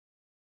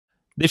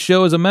This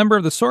show is a member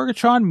of the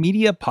Sorgatron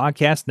Media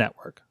Podcast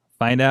Network.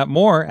 Find out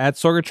more at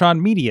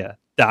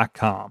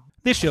sorgatronmedia.com.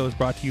 This show is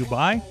brought to you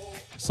by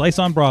Slice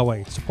on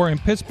Broadway, supporting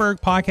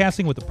Pittsburgh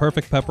podcasting with the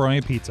perfect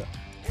pepperoni pizza.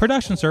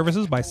 Production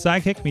services by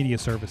Sidekick Media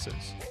Services.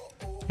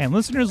 And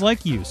listeners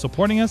like you,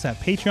 supporting us at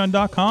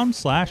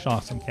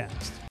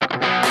patreon.com/awesomecast.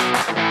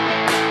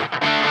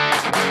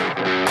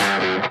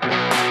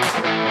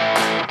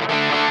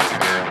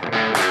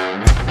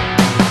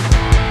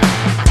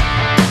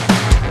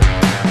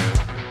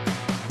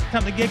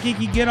 Time to get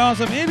geeky, get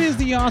awesome. It is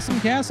the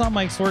AwesomeCast. I'm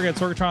Mike Sorg at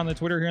Sorgatron on the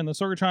Twitter here in the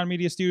Sorgatron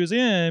Media Studios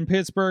in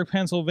Pittsburgh,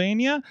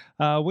 Pennsylvania.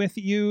 With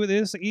you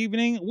this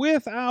evening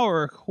with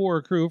our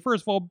core crew.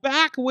 First of all,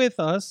 back with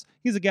us,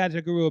 he's a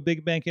gadget guru of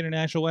Big Bank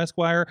International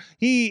Esquire.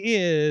 He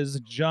is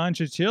John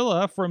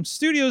Chichilla from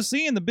Studio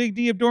C in the Big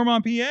D of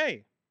Dormont, PA.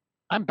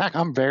 I'm back.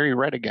 I'm very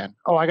red again.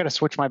 Oh, I got to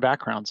switch my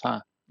backgrounds,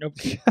 huh? Nope.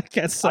 I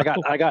guess so.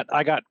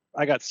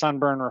 I got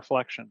sunburn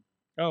reflection.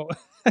 Oh,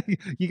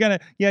 you gotta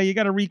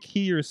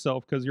rekey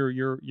yourself because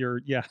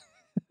you're yeah.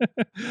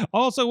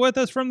 Also with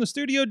us from the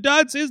studio,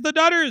 Duds is the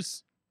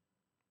Dudders.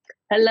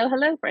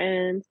 Hello,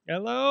 friends.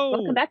 Hello.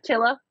 Welcome back,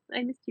 Chilla.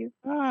 I missed you.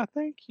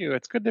 Thank you.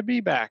 It's good to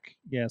be back.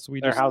 Yes, we.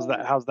 How's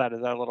that? Is that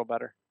a little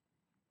better?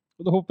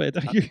 A little bit.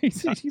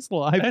 He's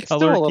live it's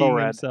color still a little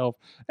red. himself.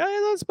 Yeah,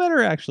 that's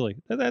better actually.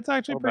 That's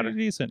actually pretty better.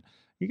 Decent.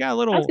 You got a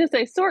little. I was gonna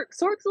say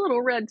Sork's a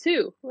little red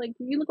too. Like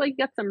you look like you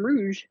got some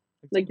rouge.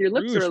 Like your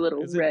lips are a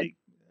little red.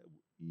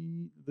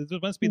 This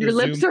must be the your Zoom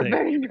lips are thing.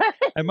 very red.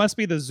 It must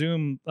be the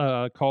Zoom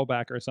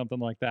callback or something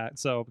like that.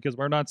 So because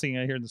we're not seeing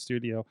it here in the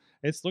studio,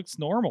 it looks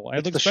normal.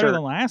 It looks better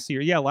than last year.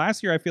 Yeah,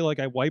 last year I feel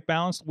like I white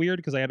balanced weird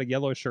because I had a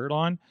yellow shirt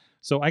on.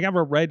 So I have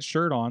a red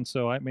shirt on.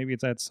 So maybe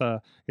it's my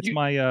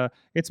Han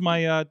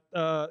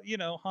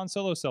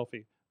Solo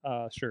selfie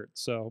shirt.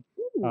 So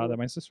that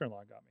my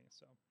sister-in-law got me.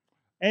 So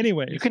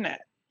anyway,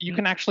 you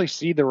can actually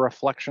see the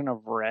reflection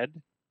of red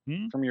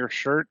from your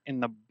shirt in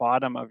the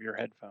bottom of your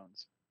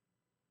headphones.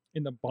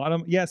 In the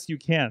bottom, yes, you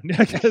can.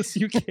 I guess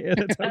you can.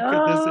 That's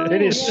how good this is.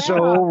 It is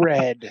so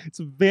red. It's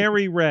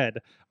very red,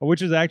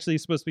 which is actually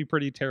supposed to be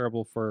pretty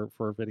terrible for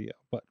video.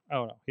 But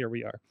oh no, here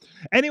we are.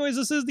 Anyways,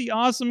 this is the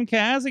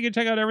AwesomeCast. You can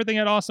check out everything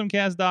at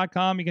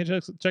awesomecast.com. You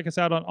can check us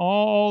out on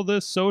all the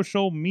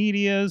social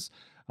medias.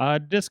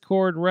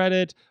 Discord,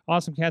 Reddit,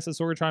 AwesomeCast at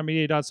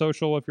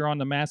sorgatronmedia.social if you're on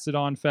the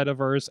Mastodon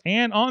Fediverse,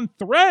 and on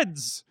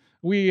Threads.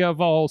 We have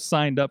all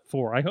signed up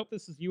for. I hope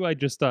this is you. I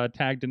just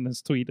tagged in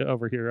this tweet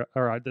over here,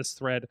 or this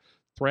thread,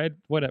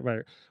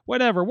 whatever.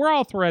 We're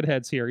all thread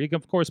heads here. You can,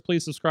 of course,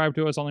 please subscribe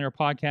to us on your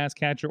podcast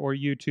catcher or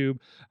YouTube.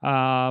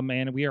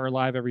 And we are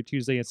live every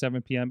Tuesday at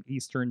 7 p.m.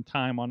 Eastern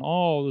time on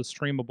all the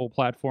streamable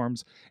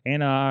platforms.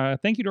 And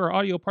thank you to our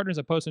audio partners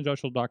at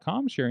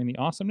postandjoshual.com sharing the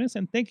awesomeness.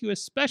 And thank you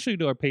especially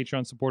to our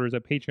Patreon supporters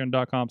at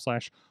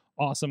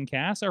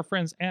patreon.com/AwesomeCast, our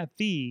friends at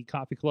the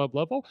Coffee Club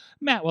level,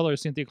 Matt Weller,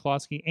 Cynthia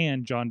Klosky,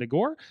 and John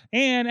DeGore,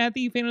 and at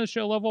the Fan of the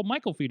Show level,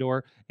 Michael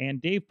Fedor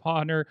and Dave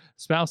Podner,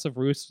 spouse of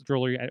Roos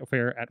Jewelry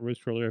Affair at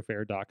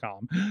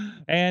roosjewelryaffair.com.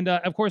 And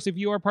of course, if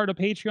you are part of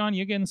Patreon,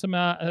 you're getting some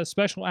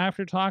special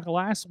after talk.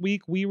 Last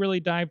week, we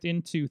really dived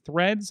into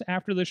Threads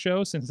after the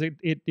show since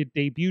it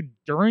debuted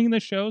during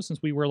the show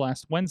since we were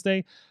last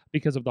Wednesday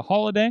because of the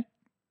holiday.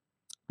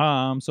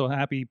 So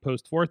happy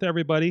post-4th,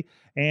 everybody.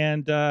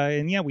 And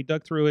yeah, we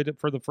dug through it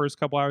for the first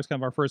couple hours, kind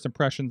of our first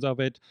impressions of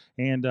it.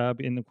 And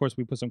of course,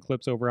 we put some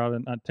clips over out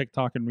on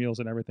TikTok and Reels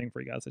and everything for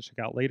you guys to check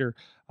out later.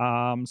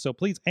 So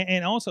please,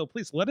 and also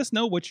please let us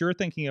know what you're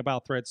thinking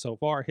about Threads so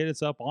far. Hit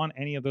us up on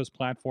any of those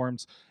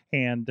platforms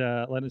and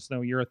let us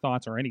know your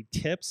thoughts or any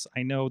tips.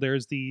 I know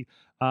there's the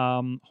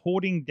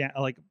holding down,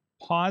 like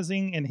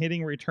pausing and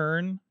hitting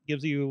return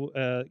gives you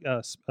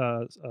a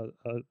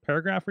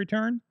paragraph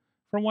return.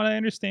 From what I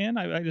understand,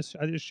 I just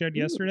shared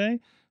yesterday.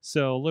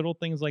 So little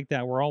things like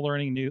that. We're all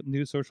learning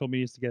new social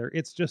medias together.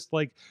 It's just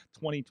like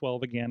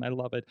 2012 again. I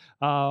love it.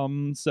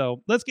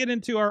 So let's get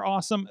into our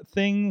awesome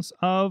things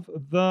of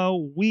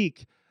the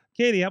week.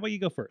 Katie, how about you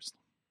go first?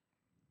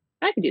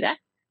 I can do that.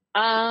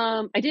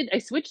 I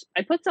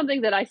put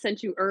something that I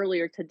sent you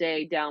earlier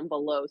today down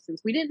below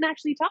since we didn't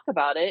actually talk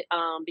about it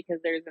because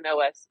there's an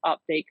OS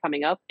update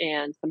coming up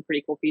and some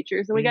pretty cool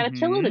features and we got a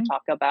Chilla to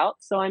talk about.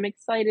 So I'm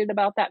excited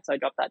about that. So I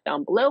dropped that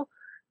down below.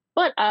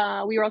 But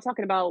we were all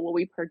talking about what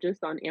we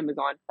purchased on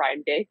Amazon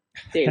Prime Day,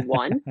 day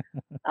one.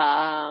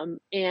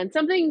 And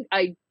something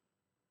I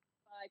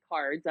buy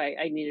cards.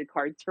 I needed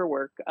cards for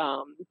work.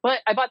 But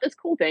I bought this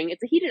cool thing.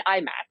 It's a heated eye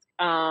mask.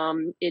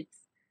 It's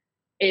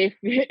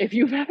if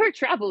you've ever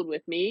traveled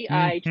with me,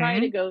 I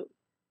try to go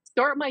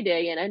start my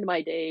day and end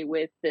my day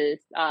with this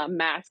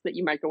mask that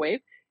you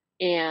microwave.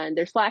 And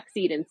there's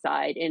flaxseed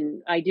inside.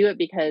 And I do it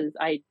because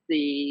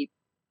the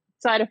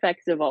side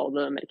effects of all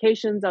the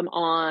medications I'm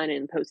on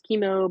and post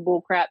chemo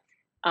bullcrap,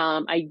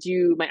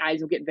 my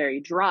eyes will get very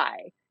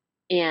dry.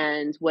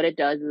 And what it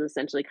does is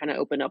essentially kind of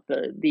open up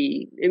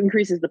it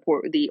increases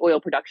the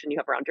oil production you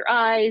have around your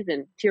eyes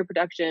and tear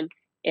production.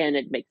 And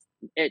it makes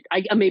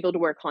I'm able to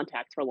wear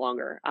contacts for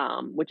longer,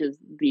 which is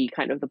the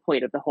kind of the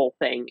point of the whole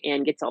thing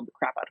and gets all the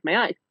crap out of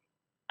my eyes.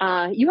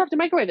 You have to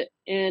microwave it.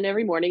 And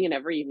every morning and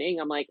every evening,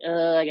 I'm like,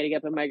 I gotta get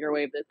up and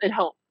microwave this at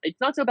home. It's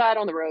not so bad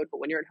on the road, but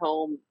when you're at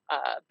home,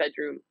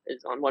 bedroom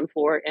is on one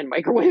floor and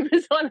microwave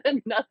is on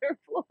another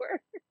floor.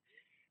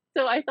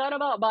 So I thought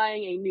about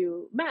buying a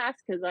new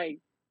mask because I've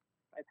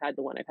had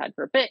the one I've had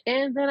for a bit,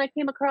 and then I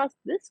came across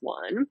this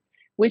one,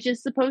 which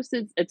is supposed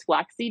to it's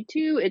flaxseed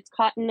too. It's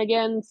cotton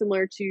again,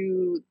 similar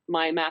to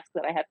my mask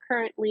that I have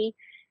currently,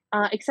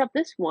 except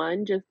this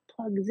one just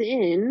plugs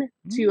in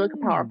to like a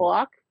power Mm.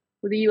 block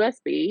with a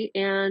USB,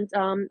 and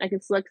I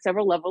can select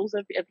several levels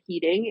of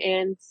heating,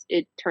 and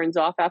it turns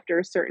off after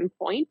a certain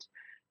point.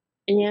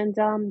 And,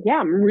 yeah,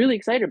 I'm really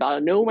excited about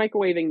it. No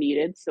microwaving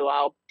needed, so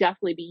I'll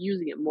definitely be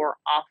using it more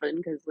often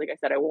because, like I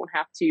said, I won't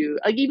have to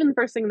like, even the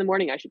first thing in the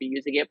morning, I should be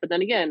using it, but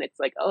then again, it's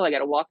like, "Oh, I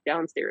gotta walk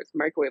downstairs,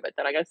 microwave it,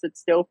 then I gotta sit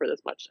still for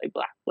this much," like,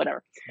 blah,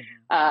 whatever. Mhm.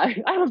 I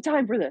don't have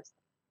time for this.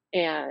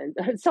 And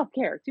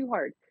self-care, too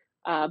hard.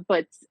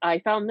 But I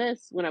found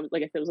this when I was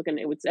like I said, I was looking,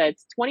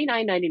 it's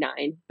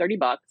 29.99, 30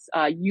 bucks.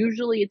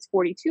 Usually it's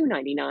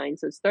 42.99,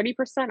 so it's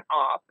 30%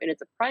 off, and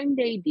it's a Prime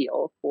Day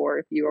deal for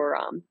if you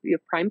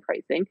have Prime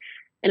pricing.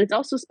 And it's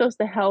also supposed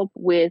to help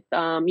with,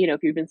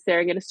 if you've been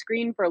staring at a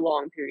screen for a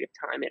long period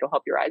of time, it'll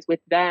help your eyes with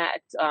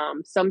that.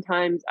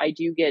 Sometimes I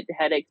do get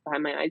headaches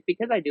behind my eyes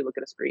because I do look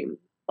at a screen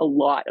a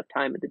lot of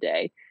time of the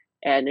day,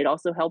 and it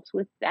also helps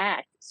with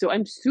that. So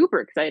I'm super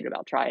excited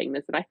about trying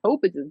this, and I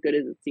hope it's as good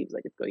as it seems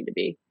like it's going to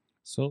be.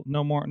 So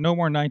no more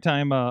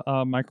nighttime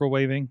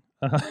microwaving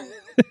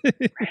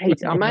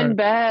Right, I'm on our in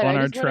bed. on I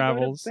our just want to go to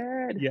travels.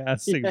 bed.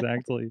 Yes, Yeah.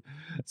 exactly.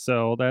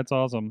 So that's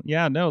awesome.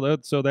 Yeah, no,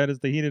 that is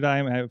the heated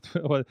eye. Well,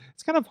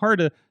 it's kind of hard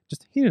to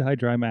just heated eye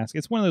dry mask.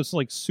 It's one of those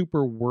like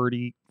super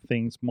wordy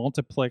things.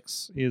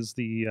 Multiplex is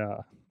the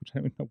which I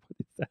don't even know what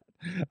is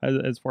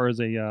that as far as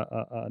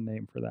a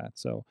name for that.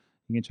 So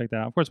you can check that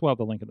out. Of course, we'll have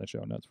the link in the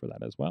show notes for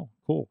that as well.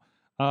 Cool.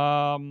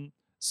 Chilla,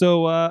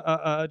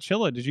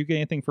 did you get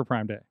anything for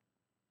Prime Day?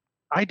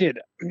 I did.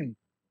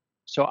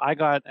 So I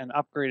got an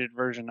upgraded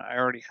version. I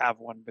already have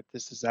one, but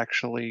this is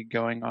actually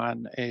going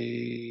on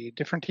a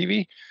different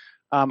TV.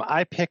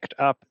 I picked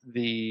up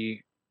the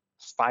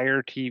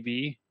Fire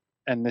TV,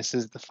 and this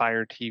is the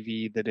Fire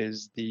TV that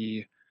is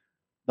the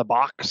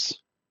box,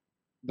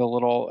 the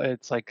little.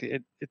 It's like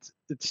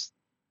it's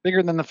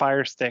bigger than the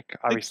Fire Stick. The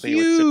Obviously, it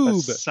would sit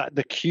cube. beside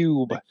the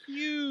Cube. The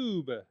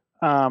cube.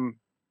 Um,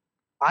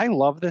 I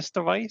love this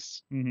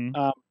device. Mm-hmm.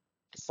 Um,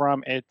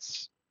 from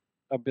its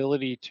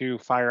ability to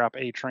fire up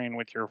A Train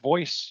with your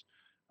voice,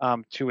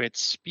 to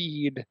its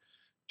speed,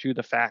 to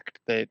the fact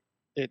that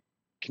it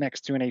connects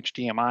to an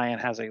HDMI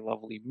and has a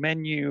lovely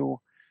menu.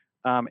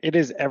 It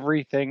is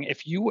everything.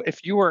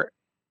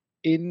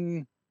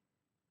 In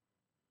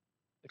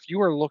if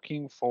you are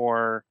looking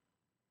for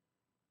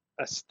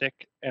a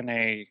stick and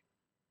a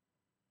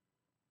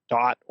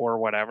dot or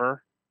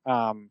whatever,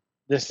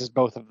 this is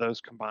both of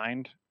those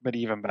combined, but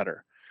even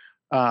better.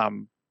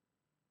 Um,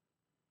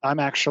 I'm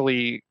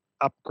actually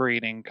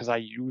upgrading because I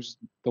use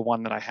the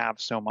one that I have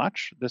so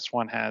much. This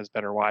one has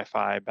better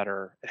Wi-Fi,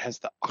 it has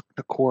the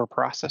octa-core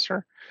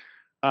processor.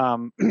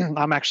 I'm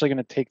actually going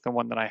to take the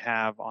one that I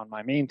have on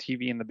my main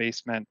TV in the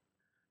basement,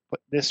 put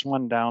this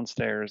one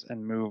downstairs,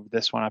 and move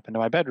this one up into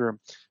my bedroom.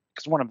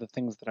 Because one of the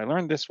things that I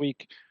learned this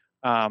week,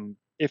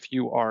 if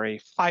you are a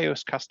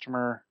Fios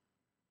customer,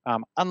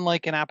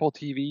 unlike an Apple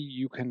TV,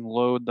 you can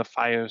load the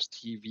Fios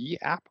TV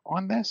app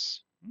on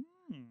this,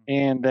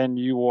 and then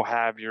you will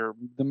have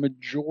the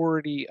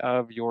majority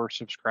of your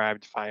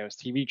subscribed Fios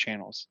TV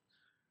channels.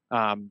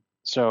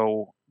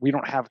 So we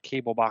don't have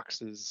cable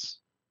boxes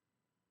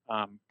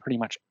pretty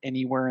much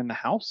anywhere in the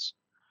house.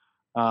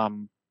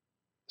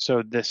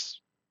 So this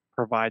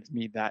provides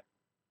me that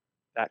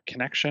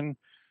connection.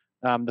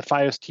 The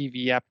Fios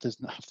TV app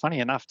funny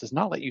enough, does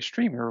not let you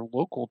stream your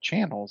local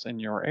channels in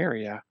your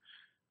area.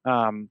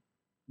 But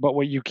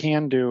what you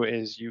can do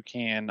is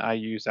I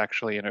use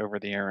actually an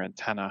over-the-air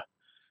antenna,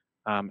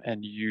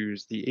 and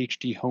use the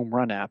HD Home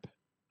Run app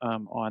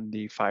on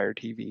the Fire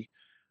TV.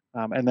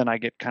 And then I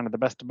get kind of the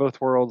best of both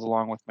worlds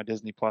along with my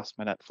Disney Plus,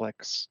 my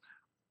Netflix,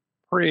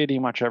 pretty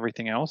much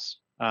everything else.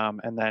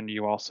 And then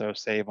you also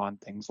save on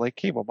things like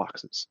cable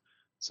boxes.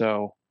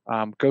 So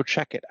go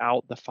check it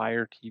out, the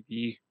Fire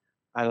TV.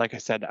 Like I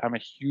said, I'm a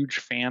huge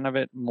fan of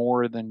it,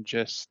 more than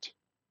just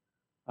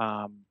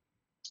the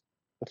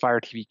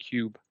Fire TV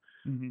Cube,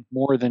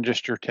 more than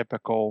just your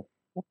typical.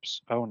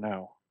 Whoops! Oh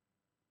no,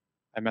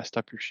 I messed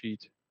up your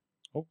sheet.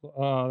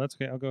 Oh, that's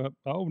okay. I'll go up.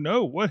 Oh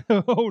no! What?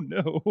 Oh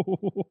no!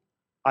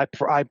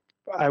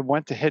 I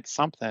went to hit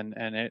something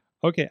and it.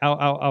 Okay,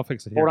 I'll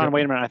fix it here. Hold on,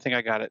 wait a minute. I think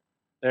I got it.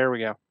 There we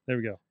go. There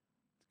we go.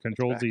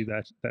 Control Z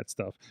that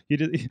stuff.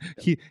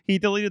 He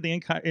deleted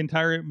the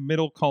entire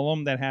middle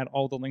column that had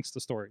all the links to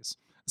stories.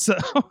 So,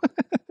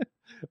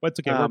 but it's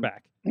okay. We're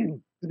back.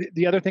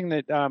 The other thing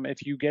that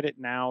if you get it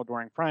now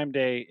during Prime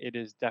Day, it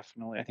is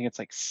definitely, I think it's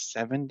like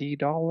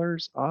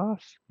 $70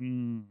 off.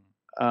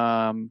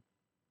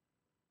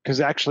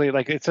 Because actually,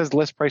 like it says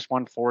list price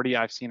 140.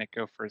 I've seen it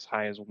go for as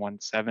high as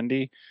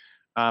 170.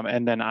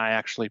 And then I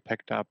actually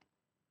picked up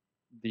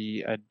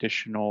the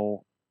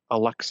additional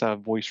Alexa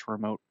Voice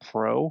Remote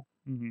Pro,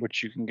 Mhm.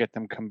 which you can get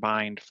them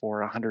combined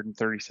for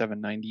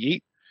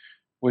 $137.98,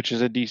 which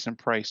is a decent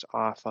price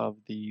off of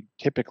the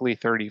typically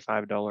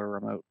 $35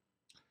 remote.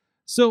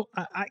 So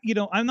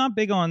I'm not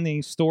big on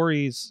these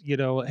stories.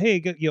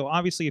 Hey,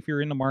 obviously, if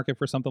you're in the market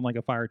for something like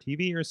a Fire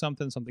TV or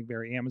something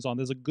very Amazon,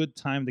 there's a good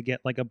time to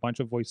get like a bunch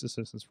of voice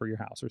assistants for your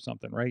house or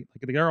something, right?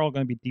 Like they're all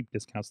going to be deep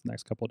discounts the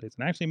next couple of days.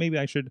 And actually, maybe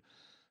I should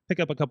pick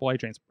up a couple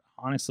iTrains.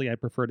 Honestly, I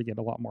prefer to get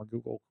a lot more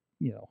Google,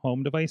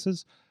 home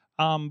devices.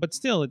 But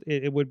still,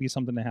 it would be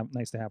something to have,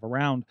 nice to have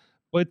around.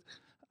 But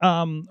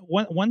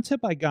one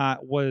tip I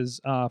got was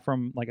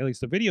from like at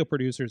least the video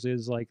producers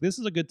is like this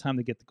is a good time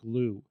to get the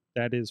glue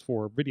that is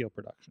for video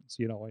productions.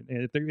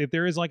 And if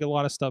there is like a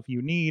lot of stuff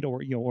you need,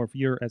 or or if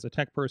you're as a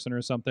tech person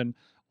or something,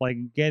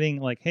 like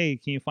getting like, hey,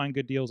 can you find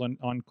good deals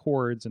on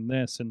cords and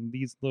this and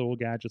these little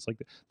gadgets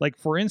like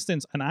for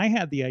instance, and I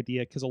had the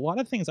idea because a lot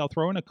of things I'll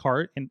throw in a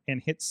cart and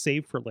hit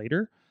save for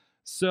later.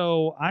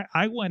 So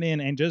I went in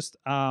and just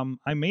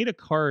I made a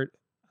cart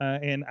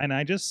and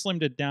I just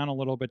slimmed it down a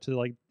little bit to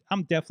like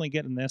I'm definitely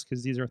getting this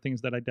because these are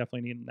things that I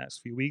definitely need in the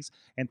next few weeks.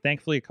 And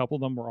thankfully, a couple of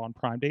them were on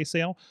Prime Day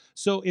sale.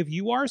 So if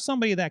you are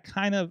somebody that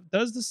kind of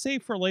does the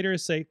save for later,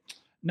 say,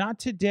 not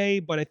today,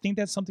 but I think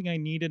that's something I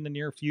need in the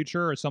near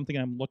future or something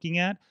I'm looking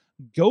at,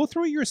 go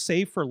through your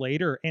save for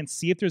later and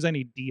see if there's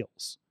any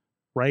deals,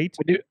 right?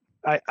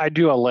 I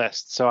do a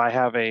list, so I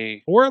have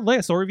a Or a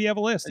list, or if you have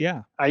a list,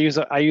 yeah. I use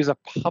a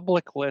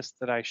public list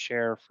that I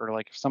share for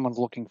like if someone's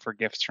looking for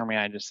gifts for me,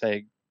 I just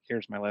say,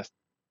 here's my list,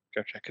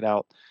 go check it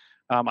out.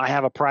 I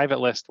have a private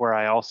list where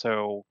I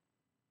also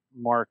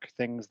mark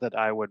things that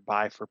I would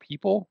buy for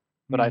people,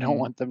 but I don't Mhm.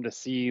 want them to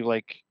see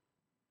like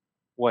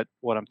what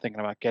I'm thinking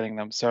about getting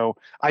them. So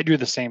I do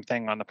the same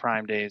thing on the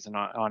Prime days and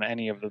on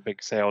any of the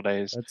big sale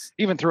days, That's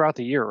even throughout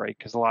the year, right?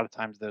 Because a lot of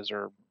times those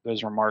are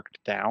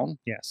marked down.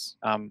 yes.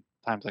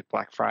 Times like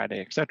Black Friday,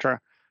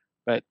 etc.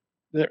 But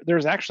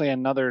there's actually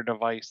another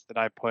device that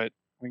I put.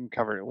 We can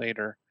cover it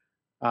later.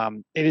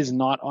 It is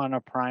not on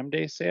a Prime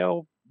Day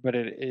sale, but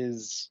it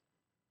is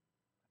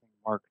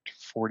marked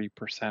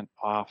 40%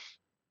 off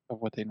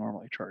of what they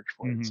normally charge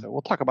for it. Mhm. So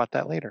we'll talk about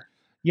that later.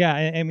 Yeah,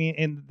 I mean,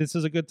 and this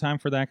is a good time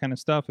for that kind of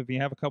stuff. If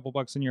you have a couple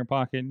bucks in your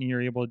pocket and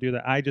you're able to do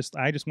that, I just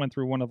went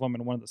through one of them,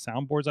 and one of the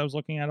soundboards I was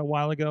looking at a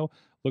while ago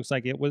looks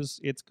like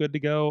it's good to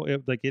go.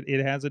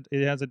 It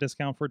has a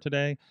discount for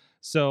today.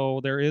 So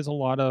there is a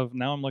lot of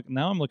now I'm looking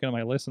at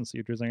my list and see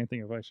if there's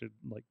anything if I should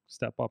like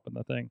step up in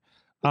the thing.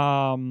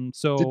 Did,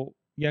 So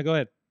yeah, go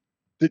ahead.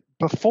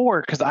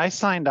 before, because I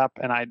signed up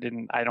and I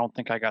don't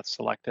think I got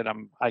selected.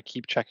 I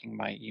keep checking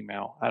my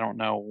email. I don't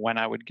know when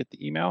I would get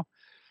the email.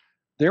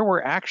 There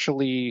were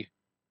actually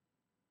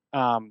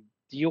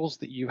deals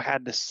that you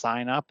had to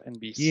sign up and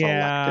be selected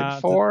Yeah,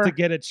 to for.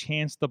 get a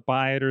chance to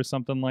buy it or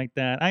something like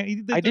that.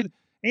 I did.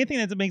 Anything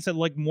that makes it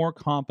like more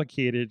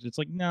complicated. It's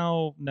like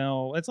no,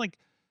 no. It's like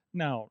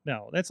no,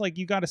 no. That's like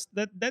you got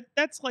to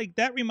that's like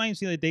that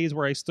reminds me of the days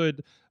where I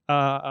stood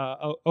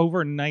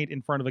overnight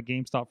in front of a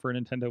GameStop for a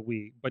Nintendo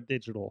Wii, but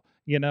digital.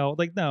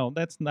 Like no,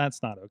 that's not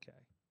okay.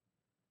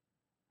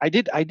 I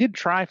did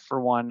try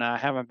for one. I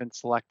haven't been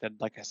selected.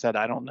 Like I said,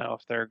 I don't know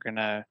if they're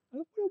gonna.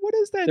 What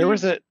is that? There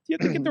was a You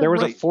have to get the there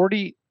was a right.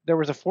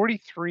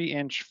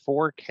 43-inch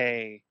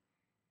 4K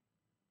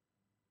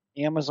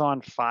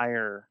Amazon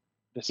Fire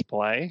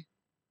display.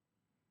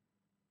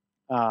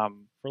 For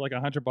like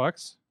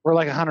 $100. For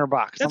like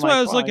 $100. That's I'm why I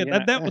like, was well, looking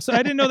at that. So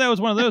I didn't know that was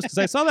one of those because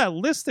I saw that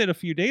listed a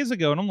few days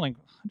ago, and I'm like,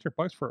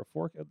 $100 for a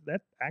fork.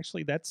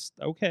 That's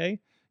okay,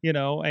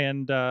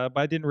 And but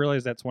I didn't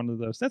realize that's one of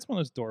those. That's one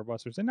of those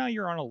doorbusters. And now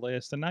you're on a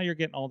list, and now you're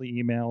getting all the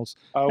emails.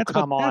 oh That's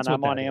what come on, that's what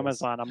I'm on that is.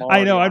 Amazon. I'm I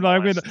already know. on the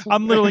list.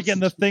 I'm literally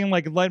getting the thing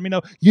like letting me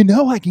know.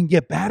 I can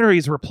get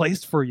batteries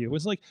replaced for you.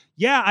 It's like,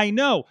 yeah, I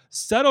know.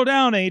 Settle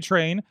down, A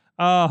Train.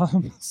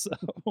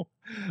 So,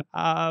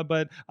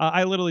 but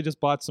I literally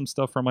just bought some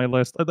stuff from my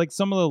list, like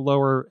some of the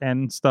lower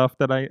end stuff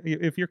that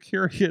if you're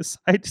curious,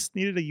 I just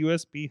needed a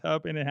USB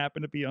hub and it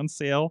happened to be on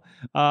sale.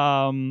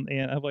 And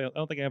I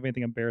don't think I have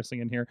anything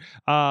embarrassing in here.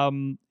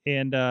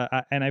 And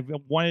I've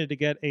wanted to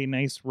get a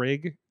nice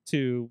rig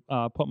to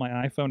put my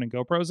iPhone and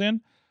GoPros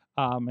in,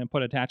 and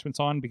put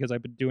attachments on because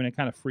I've been doing it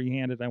kind of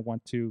freehanded. I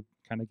want to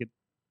kind of get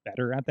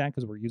better at that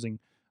because we're using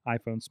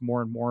iPhones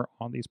more and more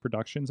on these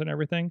productions and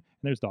everything. And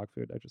there's dog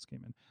food. I just came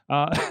in.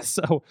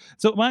 So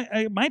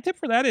my tip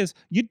for that is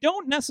you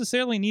don't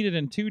necessarily need it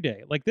in 2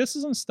 day. Like this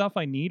isn't stuff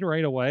I need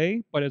right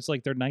away, but it's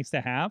like they're nice to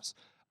haves.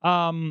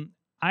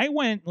 I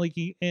went like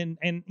and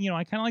I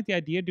kind of like the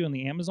idea of doing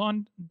the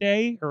Amazon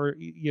day or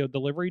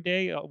delivery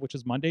day, which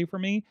is Monday for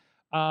me.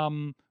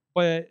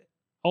 But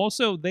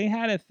also they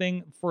had a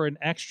thing for an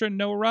extra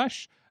no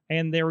rush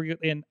and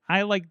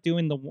I like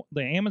doing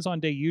the Amazon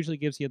Day usually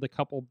gives you the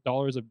couple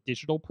dollars of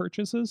digital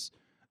purchases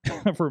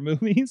for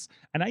movies,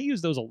 and I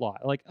use those a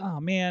lot. Like, oh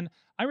man,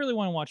 I really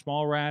want to watch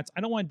Mallrats. I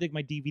don't want to dig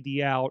my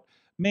DVD out.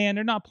 Man,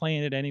 they're not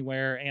playing it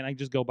anywhere, and I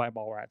just go buy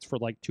Mallrats for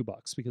like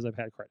 $2 because I've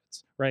had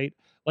credits, right?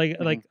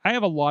 Mhm. Like I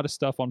have a lot of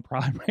stuff on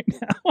Prime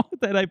right now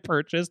that I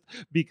purchased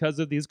because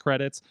of these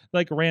credits,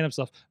 like random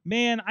stuff.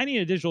 Man, I need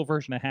a digital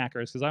version of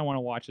Hackers because I want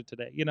to watch it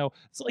today.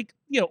 It's like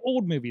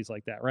old movies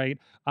like that, right?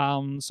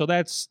 So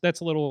that's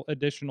a little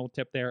additional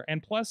tip there.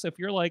 And plus, if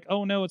you're like,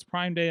 oh no, it's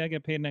Prime Day, I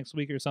get paid next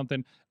week or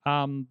something,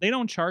 they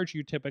don't charge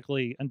you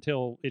typically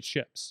until it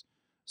ships.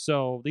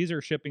 So these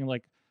are shipping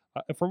like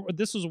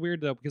this was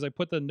weird though because I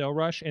put the no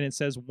rush and it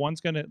says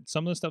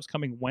some of the stuff's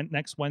coming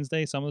next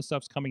Wednesday, some of the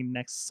stuff's coming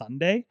next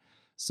Sunday.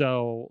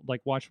 So like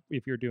watch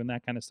if you're doing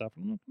that kind of stuff.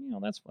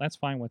 That's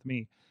fine with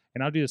me.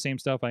 And I'll do the same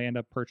stuff. I end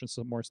up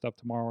purchasing some more stuff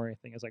tomorrow or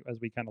anything as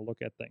we kind of look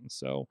at things.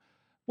 So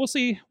we'll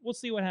see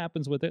what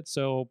happens with it.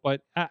 So,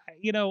 but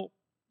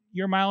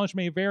your mileage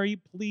may vary.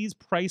 Please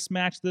price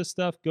match this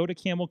stuff. Go to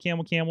Camel,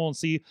 and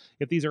see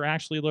if these are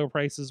actually low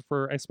prices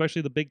for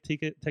especially the big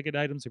ticket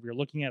items. If you're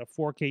looking at a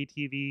 4K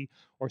TV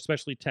or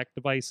especially tech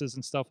devices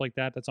and stuff like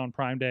that, that's on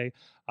Prime Day.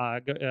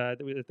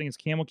 The thing is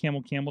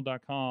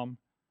camel.com,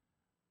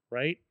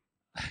 right?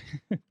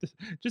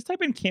 Just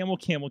type in camel,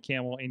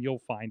 and you'll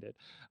find it.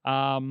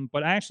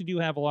 But I actually do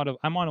have a lot of.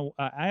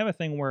 I have a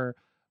thing where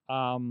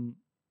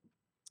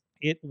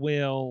it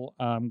will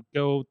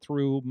go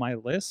through my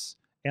lists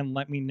and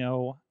let me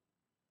know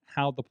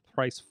how the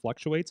price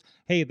fluctuates.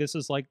 Hey, this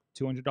is like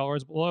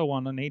 $200 below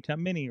on an A10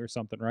 mini or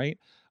something, right?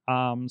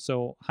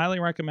 So highly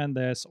recommend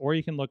this, or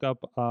you can look up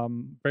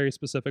very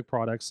specific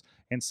products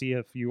and see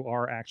if you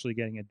are actually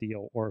getting a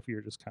deal or if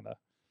you're just kind of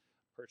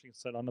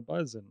purchasing it on the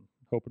buzz and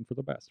hoping for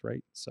the best,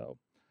 right? So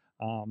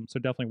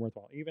definitely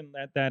worthwhile. Even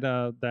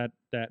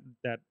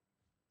that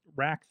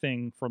rack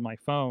thing for my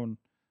phone,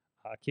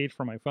 cage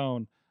for my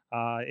phone,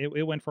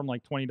 it went from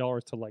like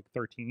 $20 to like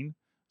 13.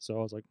 So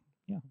I was like,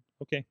 yeah,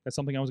 okay, that's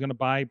something I was going to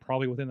buy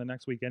probably within the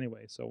next week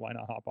anyway. So why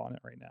not hop on it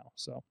right now?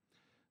 So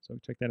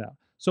check that out.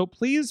 So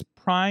please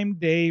Prime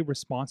Day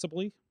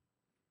responsibly.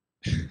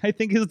 I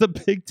think is the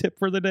big tip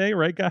for the day,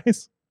 right,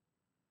 guys?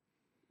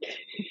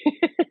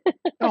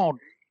 Don't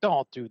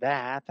do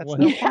that. That's What?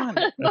 no fun.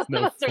 That's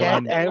no That's Get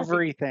fun. right.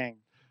 everything.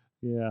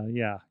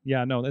 Yeah.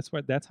 No,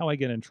 that's how I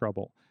get in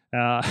trouble.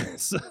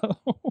 So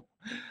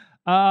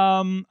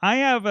I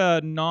have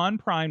a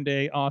non-Prime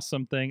Day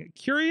awesome thing.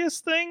 Curious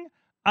thing.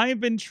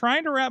 I've been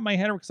trying to wrap my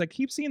head around because I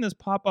keep seeing this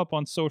pop up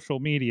on social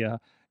media,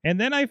 and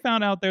then I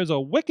found out there's a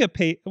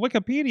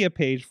Wikipedia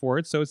page for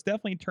it, so it's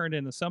definitely turned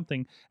into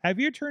something. Have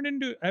you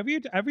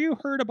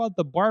heard about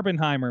the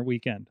Barbenheimer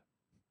weekend?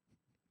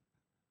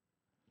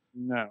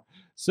 No.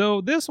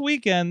 So this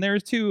weekend,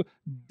 there's two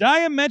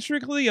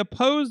diametrically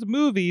opposed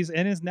movies,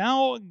 and it's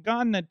now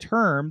gotten a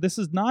term. This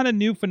is not a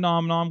new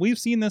phenomenon. We've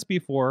seen this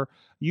before.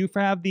 You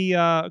have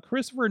the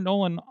Christopher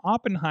Nolan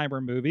Oppenheimer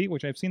movie,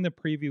 which I've seen the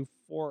preview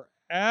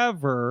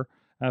forever,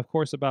 of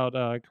course,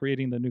 about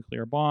creating the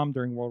nuclear bomb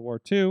during World War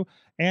II.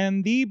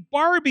 And the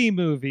Barbie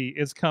movie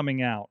is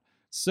coming out.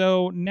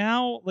 So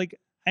now, like,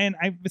 and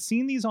I've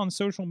seen these on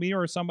social media,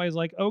 or somebody's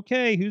like,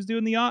 "Okay, who's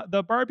doing the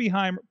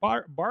Barbenheimer?"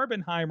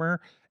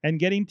 and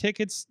getting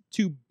tickets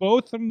to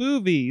both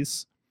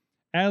movies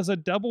as a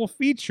double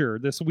feature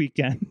this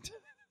weekend,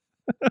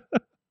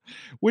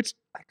 which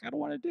I kind of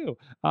want to do.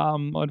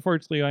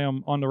 Unfortunately, I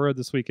am on the road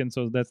this weekend,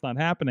 so that's not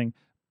happening.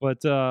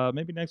 But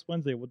maybe next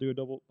Wednesday we'll do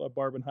a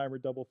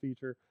Barbenheimer double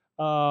feature.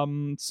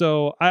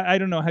 So I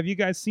don't know. Have you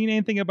guys seen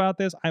anything about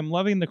this? I'm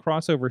loving the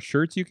crossover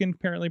shirts you can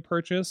apparently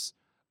purchase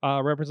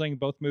representing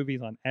both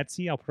movies on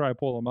Etsy. I'll probably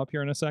pull them up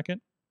here in a second.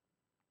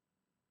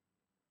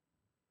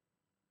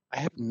 I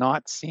have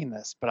not seen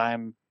this, but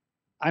I'm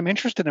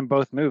interested in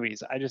both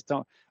movies. I just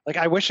don't like.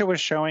 I wish it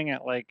was showing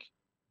at like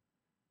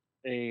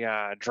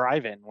a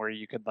drive-in where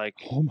you could like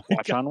Oh my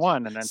watch gosh. on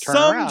one and then turn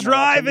around and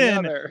watch on the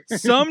other.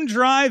 Some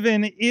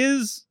drive-in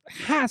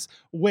has.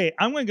 Wait,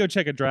 I'm gonna go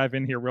check a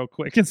drive-in here real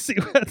quick and see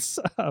what's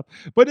up.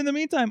 But in the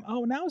meantime,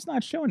 oh, now it's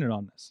not showing it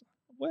on this.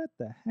 What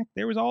the heck?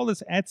 There was all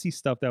this Etsy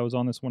stuff that was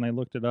on this when I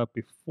looked it up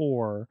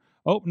before.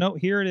 Oh, no,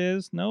 here it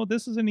is. No,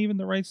 this isn't even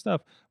the right stuff.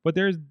 But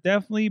there's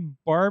definitely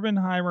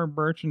Barbenheimer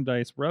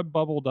merchandise.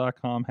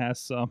 Redbubble.com has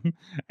some.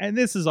 And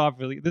this is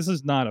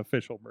not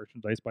official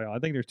merchandise by all. I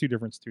think there's two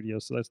different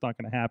studios, so that's not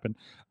going to happen.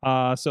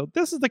 So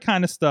this is the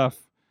kind of stuff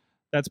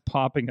that's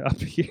popping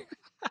up here.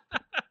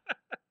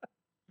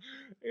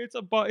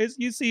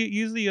 You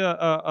see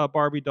a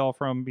Barbie doll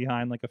from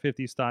behind, like a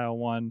 50s style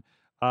one,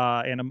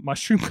 and a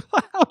mushroom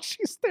cloud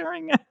she's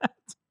staring at.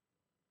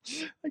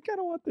 I kind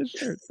of want this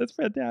shirt. That's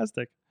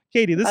fantastic.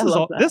 Katie, this I is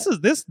love all.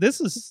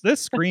 that. This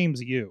screams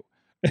you.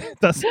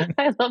 Doesn't.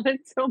 I love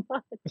it so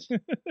much.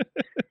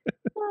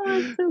 Oh,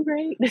 it's so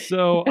great.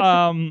 So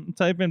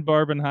type in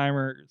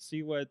Barbenheimer,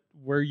 see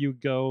where you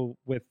go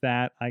with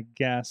that, I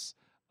guess.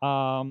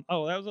 Oh,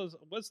 that was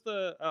what's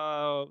the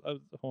hold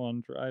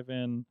on,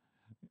 drive-in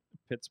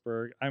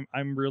Pittsburgh.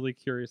 I'm really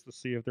curious to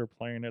see if they're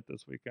playing it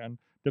this weekend.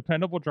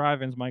 Dependable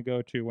Drive-in's my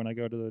go-to when I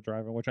go to the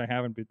drive-in, which I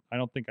haven't been. I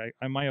don't think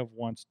I might have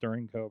once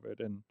during COVID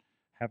and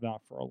Have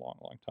not for a long,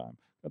 long time.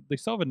 They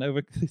still have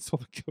a they still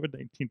have a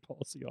COVID-19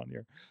 policy on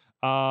here.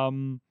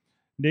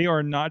 They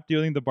are not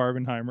doing the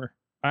Barbenheimer.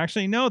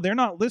 Actually, no, they're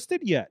not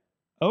listed yet.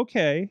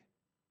 Okay.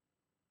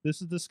 This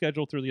is the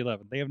schedule through the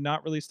 11th. They have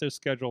not released their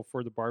schedule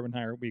for the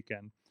Barbenheimer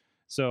weekend.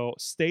 So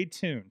stay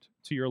tuned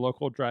to your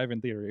local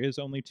drive-in theater. It is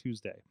only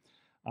Tuesday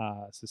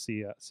to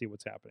see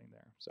what's happening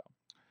there. So,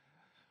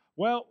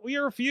 well, we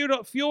are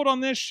fueled on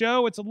this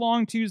show. It's a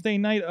long Tuesday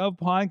night of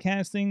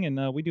podcasting,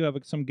 and we do have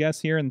some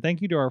guests here. And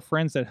thank you to our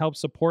friends that help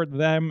support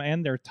them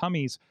and their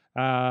tummies.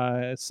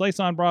 Slice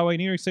on Broadway,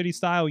 New York City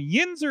Style,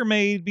 Yinzer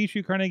Made,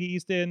 Beachview, Carnegie,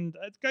 East End.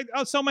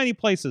 So many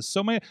places.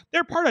 So many.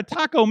 They're part of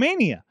Taco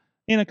Mania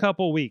in a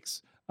couple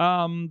weeks.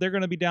 They're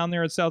going to be down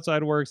there at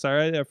Southside Works.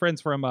 Our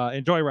friends from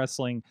Enjoy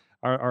Wrestling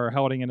are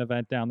holding an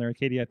event down there.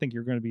 Katie, I think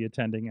you're going to be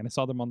attending, and I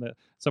saw them on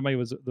somebody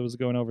was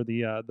going over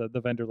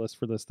the vendor list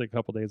for this a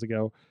couple days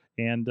ago,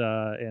 and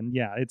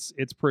yeah,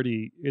 it's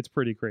pretty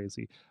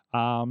crazy.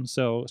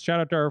 So shout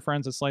out to our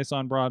friends at Slice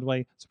on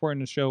Broadway, supporting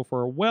the show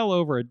for well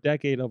over a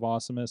decade of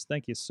awesomeness.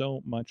 Thank you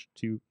so much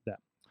to them.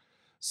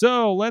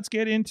 So let's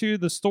get into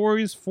the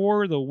stories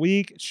for the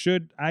week.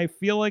 I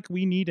feel like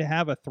we need to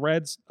have a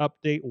Threads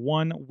update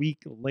 1 week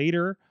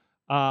later.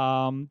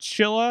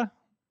 Chilla,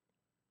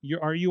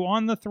 are you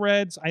on the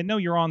Threads? I know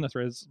you're on the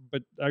Threads,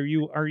 but have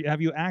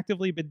you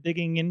actively been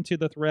digging into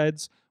the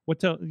Threads?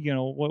 What's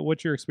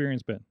your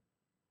experience been?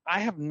 I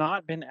have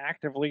not been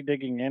actively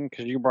digging in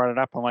because you brought it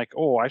up. I'm like,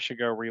 oh, I should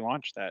go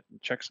relaunch that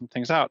and check some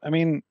things out. I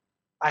mean,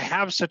 I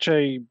have such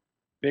a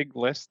big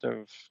list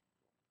of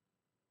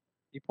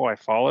people I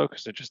follow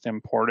because it just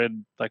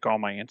imported like all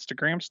my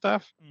Instagram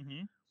stuff.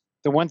 Mm-hmm.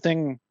 The one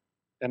thing,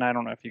 and I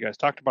don't know if you guys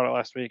talked about it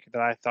last week,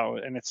 that I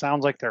thought, and it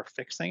sounds like they're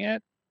fixing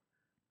it.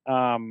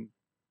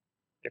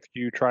 If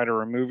you try to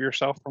remove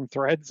yourself from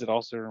Threads, it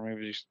also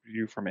removes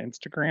you from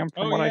Instagram,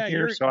 from what I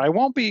hear. So I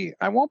won't be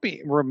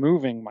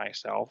removing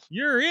myself.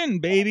 You're in,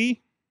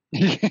 baby.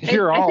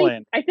 You're all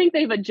in. I think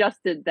they've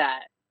adjusted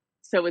that,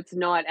 so it's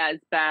not as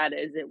bad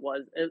as it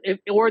was,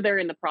 or they're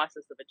in the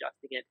process of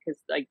adjusting it, because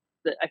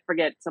I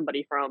forget,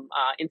 somebody from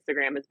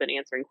Instagram has been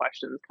answering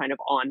questions kind of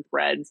on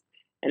Threads,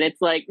 and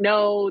it's like,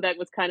 no, that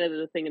was kind of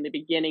the thing in the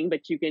beginning,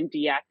 but you can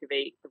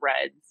deactivate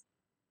Threads,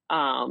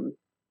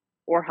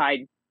 or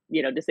hide,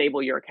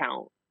 disable your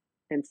account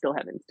and still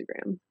have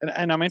Instagram.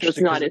 And I'm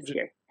interested. So it's not as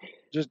scary.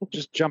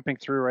 Just jumping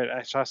through, right?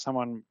 I saw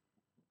someone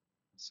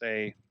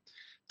say,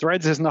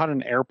 Threads is not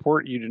an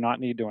airport. You do not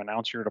need to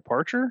announce your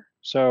departure.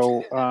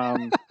 So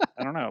I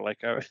don't know. Like,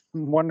 I'm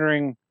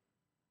wondering,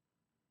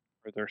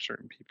 are there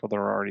certain people that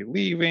are already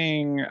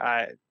leaving?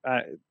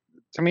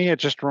 To me, it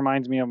just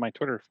reminds me of my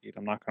Twitter feed.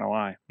 I'm not going to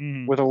lie,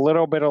 with a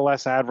little bit of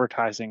less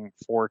advertising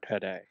for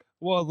today.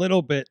 Well, a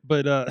little bit,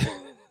 but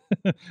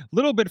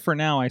little bit for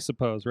now, I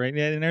suppose, right?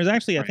 And there's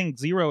actually, I think,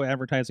 zero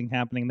advertising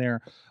happening there.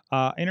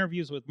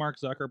 Interviews with Mark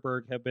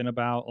Zuckerberg have been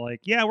about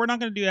like, yeah, we're not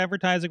going to do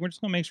advertising. We're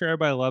just going to make sure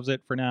everybody loves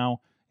it for now.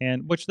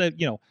 And which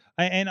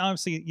and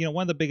obviously,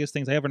 one of the biggest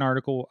things, I have an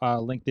article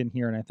linked in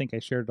here, and I think I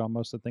shared it on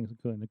most of the things,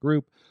 including the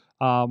group,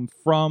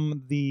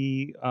 from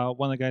the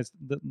one of the guys,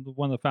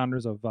 one of the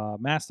founders of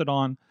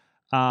Mastodon,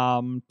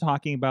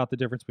 talking about the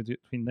difference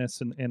between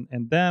this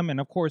and them. And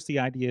of course, the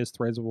idea is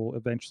Threads will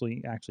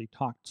eventually actually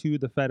talk to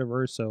the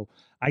Fediverse. So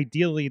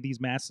ideally, these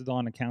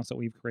Mastodon accounts that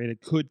we've created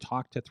could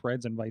talk to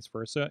Threads and vice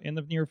versa in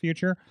the near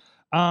future.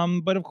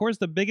 But of course,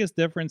 the biggest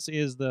difference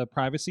is the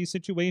privacy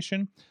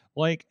situation.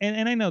 Like,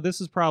 and I know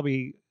this is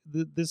probably,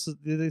 they said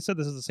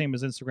this is the same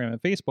as Instagram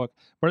and Facebook,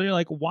 but they're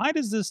like, why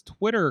does this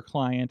Twitter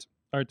client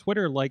or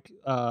Twitter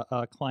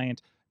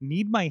client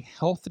need my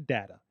health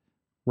data,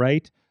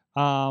 right?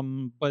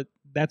 But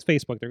that's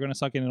Facebook. They're going to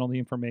suck in all the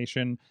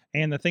information,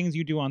 and the things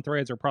you do on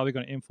Threads are probably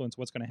going to influence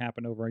what's going to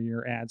happen over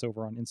your ads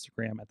over on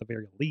Instagram at the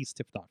very least,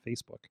 if not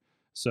Facebook.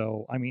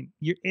 So, I mean,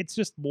 it's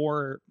just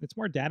more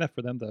data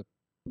for them to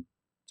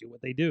do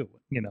what they do,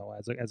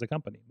 as a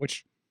company,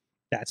 which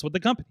that's what the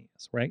company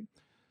is, right?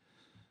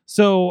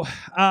 So,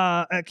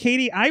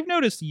 Katie, I've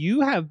noticed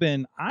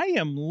I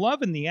am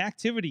loving the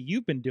activity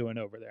you've been doing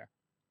over there.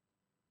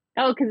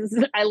 Oh,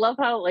 because I love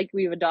how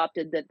we've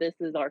adopted that this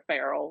is our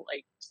feral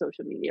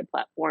social media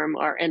platform,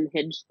 our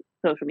unhinged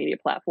social media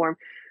platform,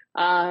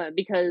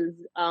 because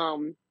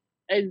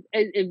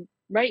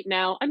right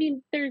now, I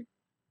mean,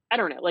 I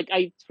don't know,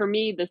 for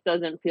me, this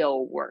doesn't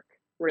feel work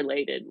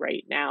related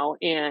right now,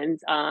 and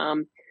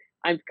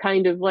I've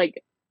kind of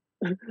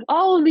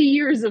all of the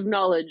years of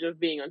knowledge of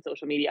being on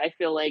social media, I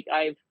feel like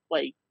I've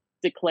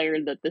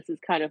declared that this is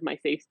kind of my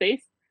safe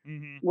space.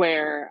 Mm-hmm.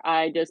 Where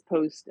I just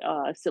post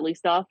silly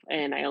stuff,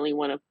 and I only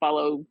want to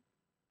follow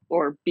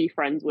or be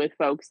friends with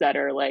folks that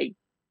are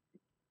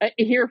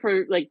here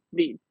for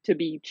to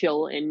be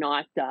chill and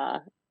not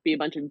be a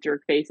bunch of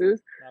jerk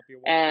faces,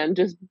 and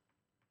just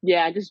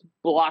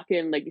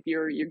blocking. If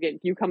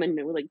you come in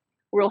with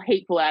real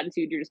hateful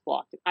attitude, you're just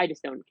blocked. I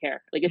just don't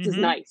care. It's just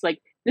nice.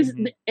 This is,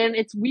 and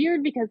it's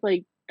weird because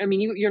I mean,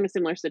 you're in a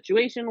similar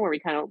situation where we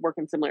kind of work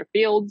in similar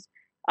fields.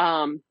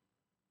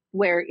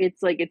 Where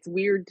it's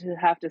weird to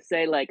have to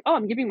say oh,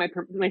 I'm giving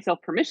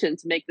myself permission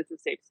to make this a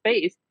safe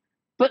space,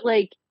 but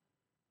like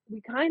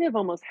we kind of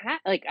almost had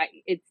like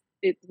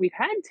it's we've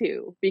had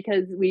to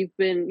because we've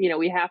been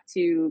we have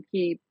to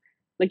keep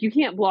like you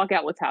can't block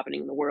out what's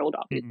happening in the world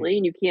Mm-mm. obviously,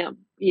 and you can't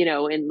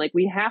and like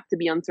we have to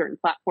be on certain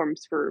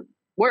platforms for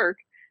work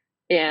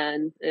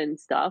and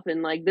stuff,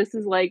 and like this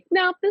is like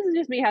no, this is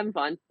just me having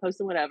fun,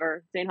 posting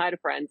whatever, saying hi to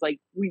friends. Like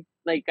we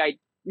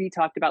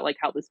talked about like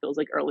how this feels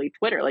like early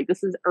Twitter. Like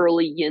this is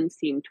early Yin's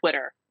team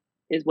Twitter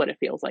is what it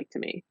feels like to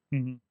me.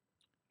 Mm-hmm.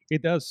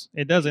 It does.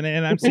 It does. And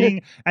I'm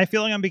seeing, I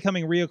feel like I'm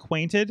becoming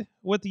reacquainted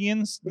with the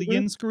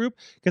Yins group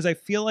because I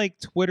feel like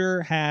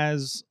Twitter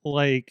has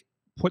like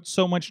put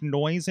so much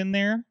noise in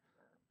there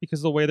because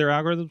of the way their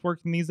algorithms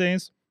working these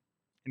days.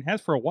 And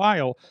has for a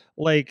while.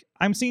 Like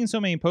I'm seeing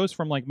so many posts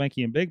from like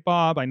Mikey and Big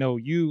Bob. I know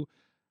you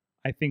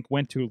I think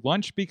went to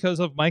lunch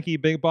because of Mikey,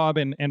 Big Bob,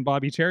 and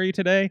Bobby Cherry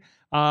today.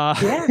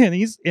 Yeah. And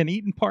he's in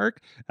Eaton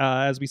Park,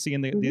 as we see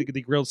in the, Mhm.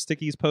 the grilled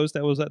stickies post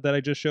that I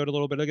just showed a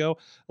little bit ago.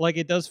 Like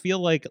it does feel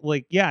like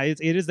yeah, it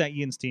is that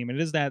Ian's team. It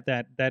is that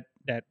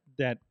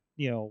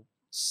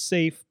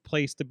safe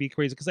place to be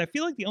crazy because I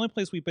feel like the only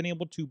place we've been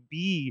able to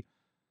be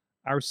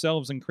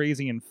ourselves and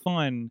crazy and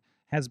fun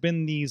has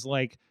been these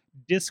like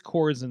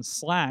discords and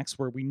slacks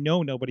where we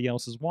know nobody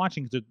else is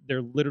watching because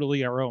they're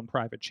literally our own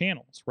private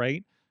channels,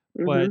 right?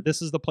 Mhm. But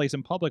this is the place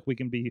in public we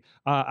can be.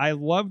 I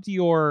loved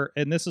your,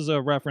 and this is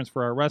a reference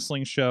for our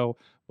wrestling show,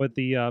 but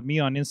the me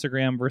on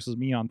Instagram versus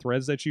me on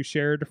Threads that you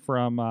shared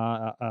from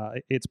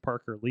it's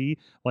Parker Lee.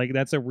 Like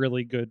that's a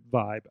really good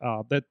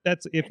vibe.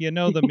 That's if you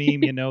know the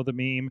meme, you know the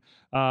meme.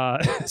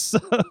 So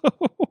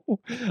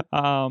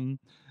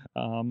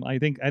um, I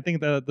think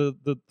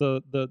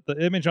the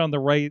image on the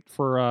right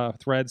for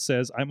Threads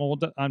says I'm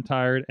old, I'm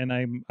tired, and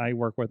I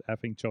work with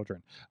effing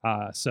children.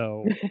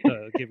 So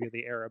to give you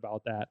the air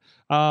about that.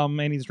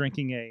 And he's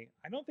drinking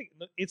I don't think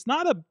it's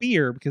not a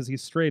beer because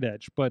he's straight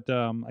edge, but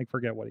I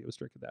forget what he was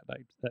drinking that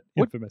night, that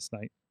What infamous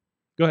night.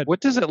 Go ahead. what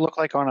does it look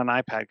like on an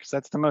iPad? Because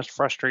that's the most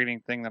frustrating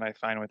thing that I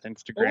find with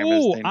Instagram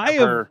is Oh, they I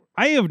never.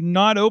 have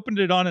not opened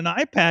it on an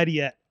iPad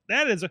yet.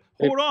 That is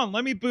hold on,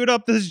 let me boot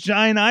up this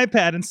giant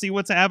iPad and see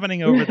what's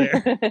happening over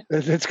there.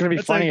 It's going to be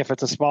That's funny a if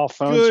it's a small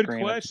phone good screen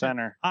at the question.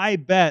 center. I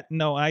bet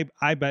no, I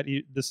bet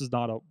you this is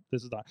not.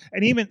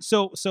 And even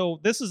so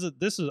this is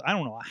I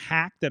don't know, a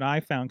hack that I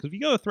found because if you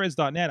go to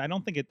threads.net, I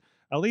don't think it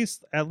at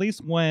least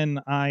when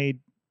I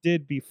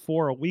did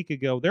before a week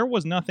ago, there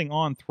was nothing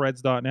on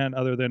threads.net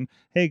other than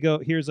hey, go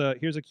here's a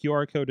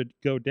QR code to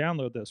go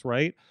download this,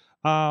 right?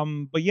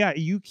 But yeah,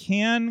 you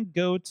can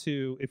go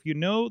to if you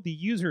know the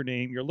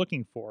username you're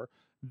looking for.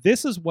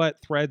 This is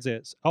what Threads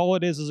is. All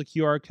it is a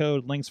QR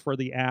code, links for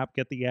the app,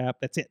 get the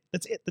app. That's it.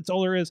 That's it. That's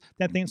all there is.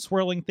 That thing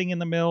swirling thing in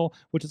the middle,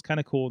 which is kind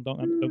of cool.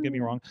 Don't get me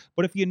wrong.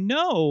 But if you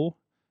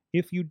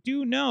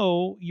do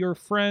know your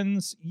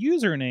friend's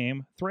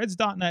username,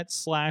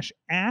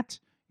 threads.net/@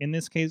 in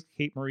this case,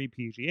 Kate Marie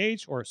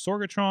PGH or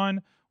Sorgatron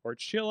or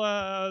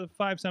Chilla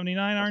 579,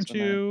 That's aren't the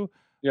name. you?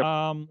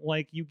 Yep.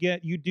 Like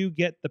you do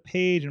get the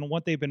page and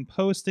what they've been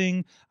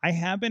posting. I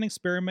have been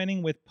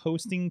experimenting with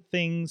posting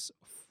things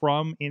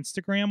from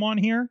Instagram on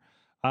here.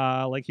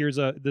 Like here's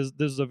this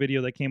is a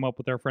video that came up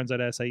with our friends at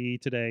SAE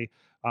today.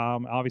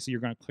 Obviously you're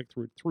going to click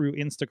through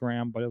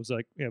Instagram, but it was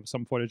like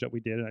some footage that we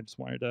did, and I just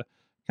wanted to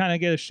kind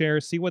of get a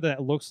share, see what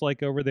that looks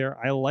like over there.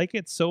 I like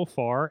it so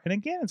far, and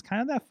again, it's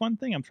kind of that fun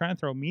thing. I'm trying to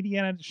throw media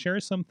in it,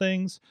 share some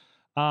things,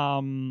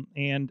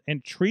 and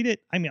treat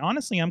it. I mean,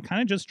 honestly, I'm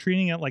kind of just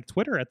treating it like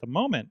Twitter at the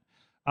moment.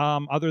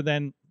 Other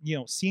than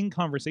seeing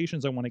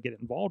conversations I want to get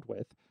involved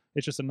with,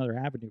 it's just another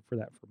avenue for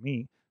that for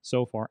me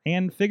so far,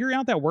 and figuring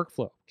out that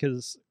workflow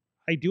because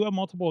I do have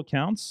multiple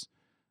accounts.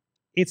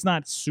 It's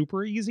not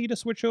super easy to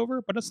switch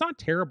over, but it's not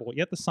terrible.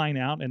 You have to sign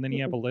out, and then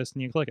you have a list,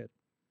 and you click it.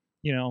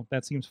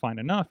 That seems fine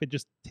enough. It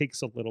just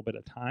takes a little bit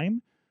of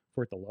time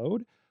for it to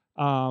load.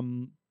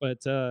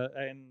 But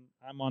and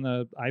I'm on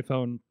a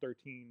iPhone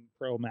 13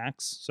 Pro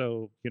Max,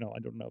 so I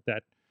don't know if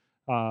that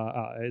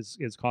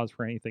is cause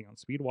for anything on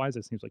speed wise.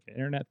 It seems like an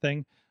internet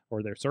thing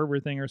or their server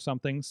thing or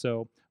something.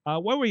 So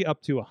what were we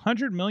up to?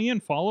 100 million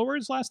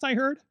followers last I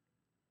heard.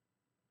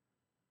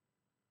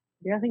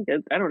 Yeah, I think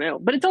that I don't know,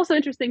 but it's also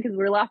interesting because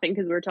we're laughing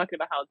because we were talking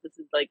about how this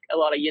is like a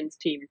lot of Yin's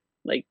team,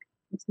 like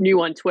it's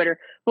new on Twitter,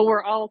 but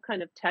we're all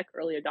kind of tech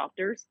early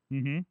adopters.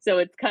 Mm-hmm. So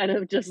it's kind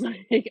of just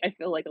like I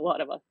feel like a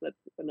lot of us. That's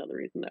another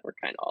reason that we're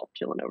kind of all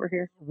chilling over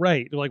here.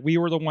 Right, like we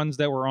were the ones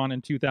that were on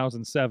in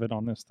 2007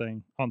 on this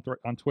thing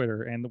on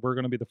Twitter, and we're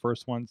going to be the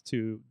first ones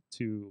to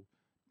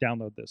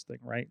download this thing,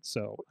 right?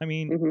 So I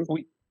mean,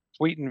 Mhm.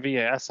 Tweeting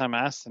via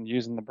SMS and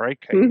using the break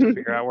code to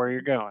figure out where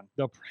you're going.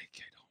 the break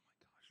kite. Oh my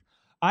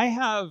gosh, I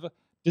have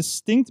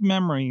distinct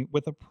memory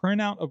with a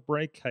printout of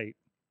break kite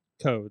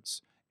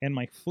codes and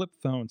my flip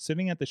phone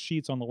sitting at the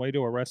sheets on the way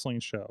to a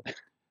wrestling show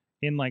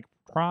in like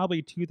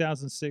probably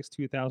 2006,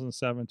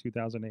 2007,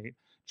 2008,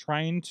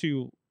 trying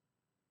to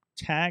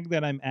tag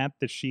that I'm at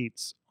the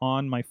sheets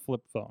on my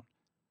flip phone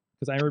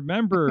because I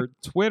remember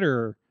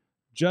Twitter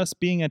just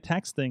being a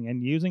text thing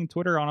and using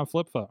Twitter on a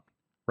flip phone,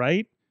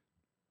 right?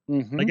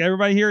 Mm-hmm. Like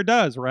everybody here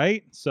does,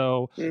 right?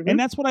 So, and Mhm.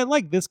 that's what I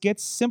like. This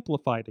gets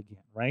simplified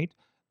again, right?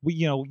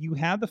 you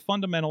have the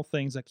fundamental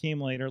things that came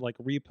later, like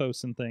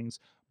reposts and things,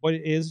 but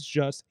it is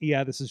just,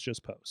 this is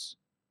just posts.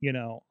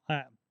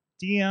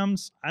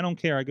 DMs, I don't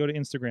care. I go to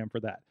Instagram for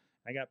that.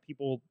 I got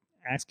people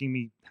asking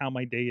me how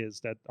my day is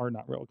that are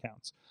not real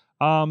accounts.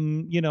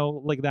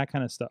 Like that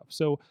kind of stuff.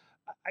 So,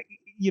 I,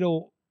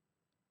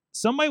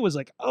 somebody was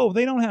like, "Oh,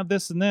 they don't have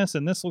this, and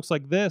this looks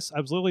like this." I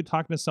was literally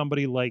talking to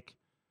somebody like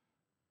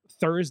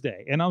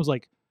Thursday, and I was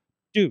like,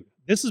 "Dude,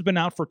 this has been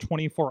out for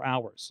 24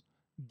 hours.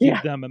 Give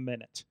Yeah. them a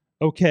minute,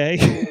 okay?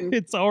 Mhm.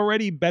 It's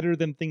already better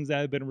than things that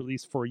have been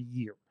released for a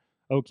year,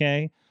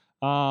 okay?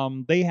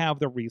 They have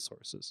the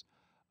resources."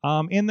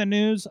 In the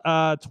news,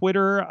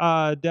 Twitter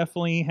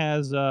definitely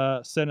has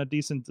sent a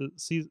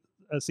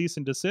cease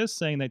and desist,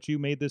 saying that you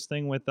made this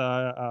thing with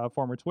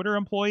former Twitter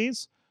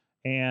employees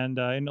and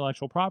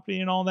intellectual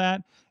property and all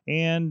that.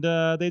 And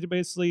they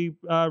basically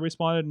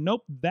responded,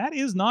 "Nope, that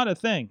is not a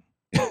thing."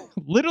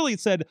 Literally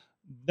said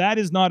that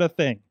is not a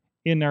thing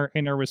in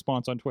their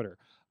response on Twitter.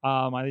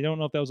 I don't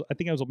know if that was. I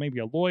think it was maybe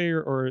a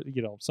lawyer or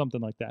something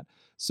like that.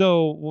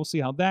 So we'll see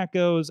how that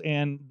goes.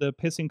 And the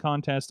pissing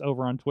contest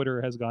over on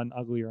Twitter has gotten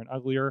uglier and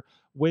uglier.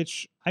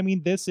 Which, I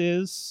mean, this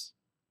is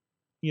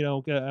a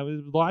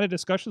lot of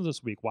discussions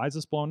this week. Why is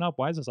this blowing up?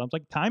 Why is this? I'm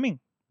like, timing,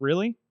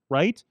 really,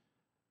 right?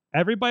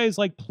 Everybody's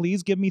like,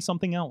 please give me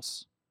something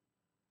else.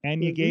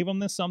 And you Mhm. gave them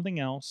this something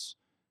else.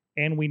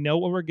 And we know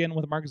what we're getting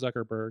with Mark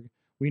Zuckerberg.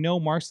 We know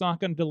Mark's not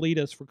going to delete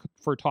us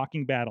for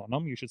talking bad on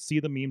them. You should see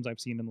the memes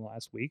I've seen in the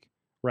last week,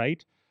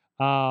 right?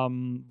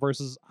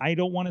 Versus I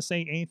don't want to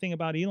say anything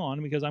about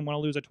Elon because I'm going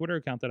to lose a Twitter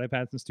account that I've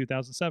had since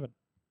 2007.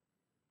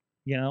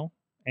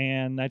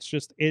 And that's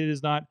just, it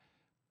is not,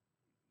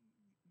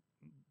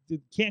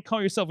 you can't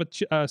call yourself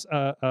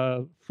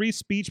a free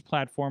speech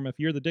platform if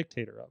you're the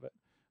dictator of it.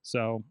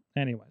 So,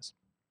 anyways,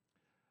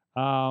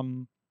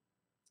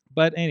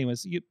 but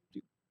anyways,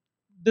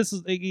 this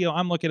is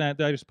I'm looking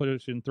at, I just put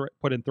it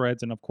put in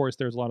threads, and of course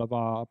there's a lot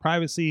of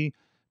privacy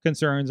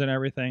concerns and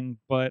everything,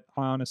 but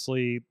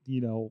honestly,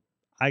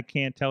 I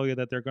can't tell you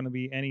that there's going to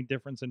be any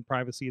difference in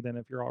privacy than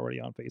if you're already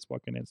on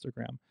Facebook and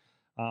Instagram.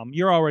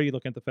 You're already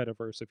looking at the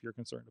Fediverse if you're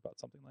concerned about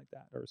something like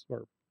that,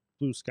 or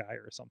Blue Sky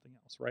or something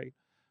else, right?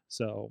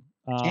 So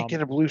Can't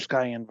get a Blue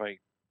Sky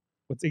invite.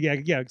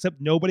 except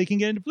nobody can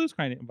get into Blue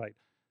Sky invite.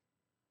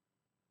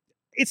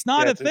 It's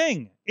not a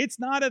thing. It's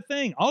not a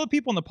thing. All the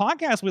people in the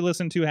podcast we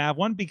listen to have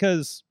one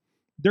because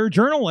they're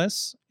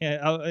journalists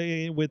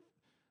with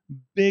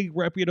big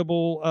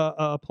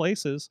reputable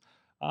places.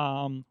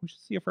 We should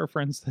see if our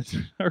friends that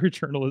are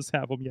journalists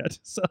have them yet.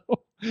 So,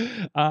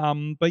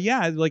 but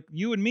yeah, like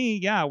you and me,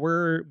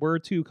 we're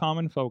too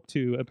common folk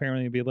to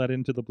apparently be let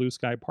into the Blue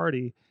Sky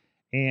party,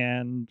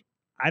 and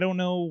I don't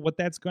know what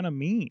that's gonna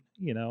mean.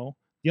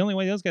 The only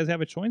way those guys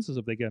have a choice is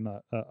if they get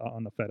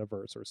on the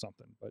Fediverse or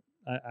something. But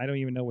I don't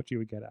even know what you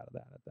would get out of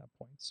that at that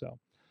point. So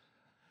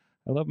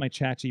I love my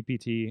Chat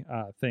GPT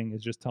thing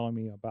is just telling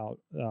me about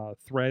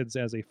threads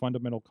as a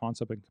fundamental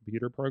concept in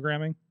computer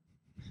programming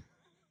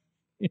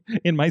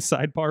in my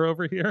sidebar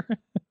over here.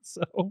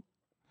 So,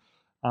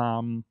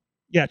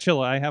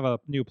 Chilla, I have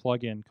a new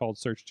plugin called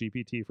Search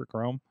GPT for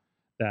Chrome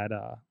that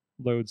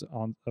loads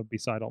on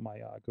beside all my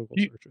Google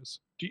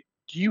searches. Do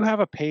you have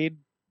a paid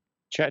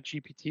Chat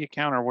GPT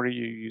account, or what are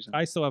you using?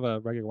 I still have a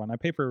regular one. I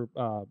pay for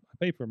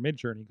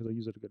Midjourney because I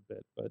use it a good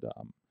bit, but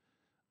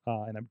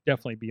and I'm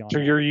definitely beyond. So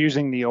you're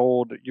using the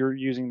old. You're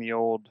using the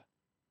old.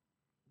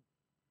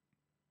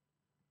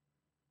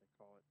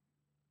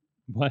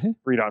 What?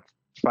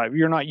 3.5.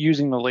 You're not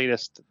using the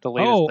latest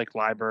like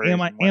library.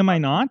 Am I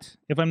not?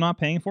 If I'm not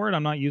paying for it,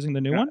 I'm not using the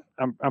new one.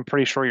 I'm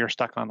pretty sure you're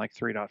stuck on like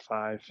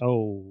 3.5.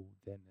 Oh,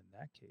 then in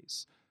that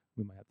case,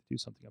 we might have to do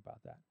something about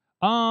that.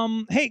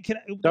 Hey, can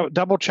I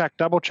double check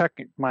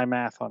my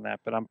math on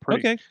that? But I'm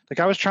pretty okay. Like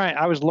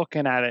I was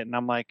looking at it and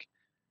I'm like,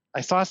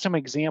 I saw some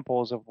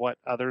examples of what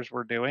others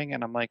were doing,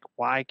 and I'm like,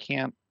 why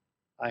can't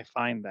I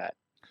find that?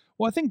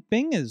 Well, I think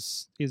Bing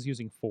is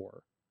using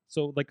 4,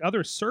 so like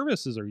other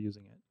services are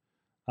using it.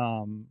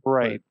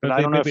 Right, but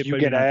I don't know if you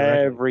get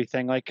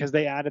everything, like because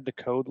they added the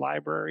code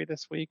library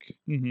this week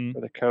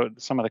for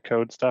some of the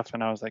code stuff,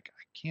 and I was like,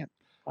 I can't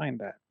find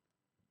that.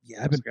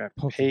 Yeah, I've been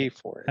pay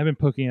for it. I've been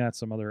poking at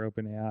some other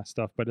OpenAI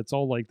stuff, but it's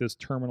all like this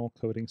terminal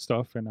coding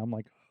stuff, and I'm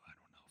like, I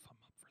don't know if I'm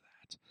up for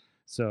that.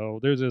 So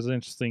there's this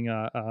interesting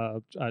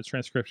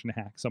transcription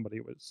hack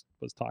somebody was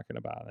talking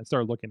about. I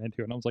started looking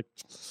into it, and I was like,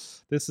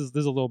 this is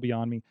a little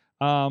beyond me.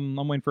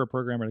 I'm waiting for a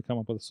programmer to come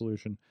up with a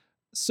solution.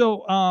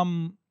 So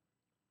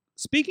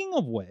speaking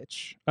of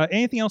which,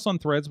 anything else on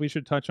Threads we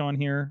should touch on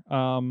here?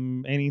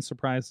 Any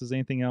surprises?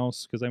 Anything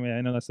else? Because I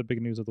know that's the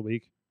big news of the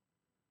week.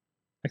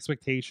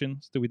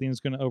 Expectations? Do we think it's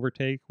going to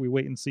overtake? We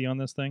wait and see on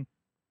this thing.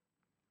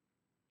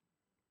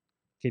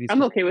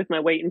 I'm okay with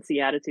my wait and see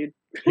attitude.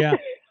 Yeah.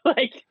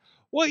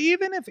 Well,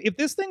 even if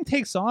this thing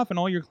takes off and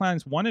all your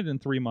clients want it in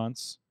 3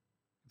 months,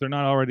 they're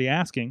not already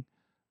asking.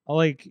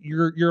 Like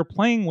you're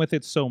playing with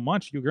it so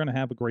much, you're going to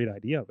have a great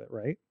idea of it,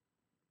 right?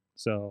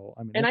 So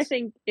I mean, and I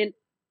think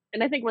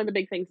one of the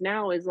big things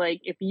now is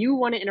like if you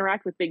want to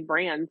interact with big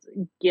brands,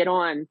 get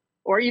on,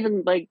 or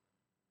even like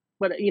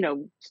but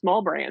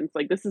small brands,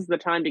 like, this is the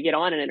time to get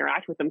on and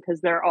interact with them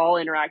because they're all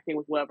interacting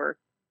with Weber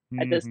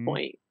at this Mm-hmm.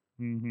 point.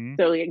 Mm-hmm.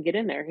 So yeah, get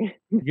in there. Get,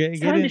 It's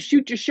get time to in.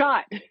 shoot your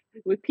shot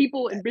with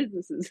people and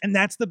businesses. And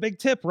that's the big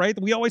tip, right?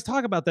 We always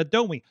talk about that,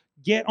 don't we?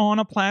 Get on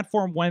a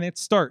platform when it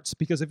starts,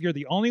 because if you're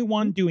the only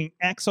one doing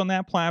X on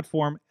that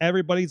platform,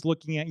 everybody's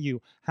looking at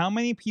you. How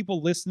many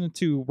people listen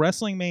to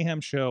Wrestling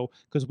Mayhem Show?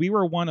 Because we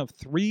were one of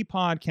 3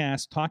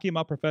 podcasts talking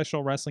about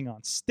professional wrestling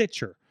on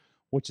Stitcher,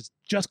 which has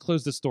just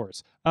closed its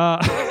doors.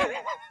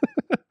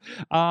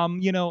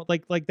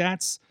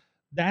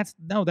 That's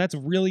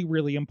really,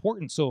 really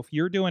important. So if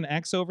you're doing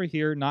X over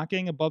here, not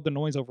getting above the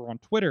noise over on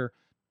Twitter,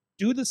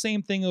 do the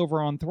same thing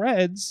over on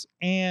Threads.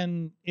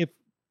 And if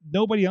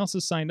nobody else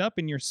has signed up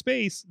in your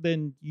space,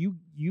 then you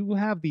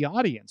have the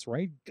audience,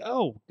 right?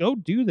 Go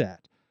do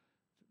that.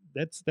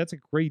 That's a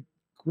great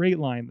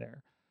line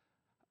there.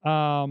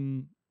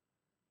 No,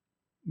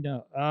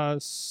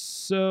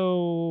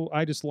 so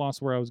I just lost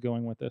where I was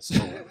going with this.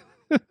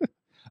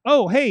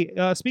 Oh,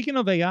 hey, speaking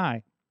of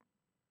AI,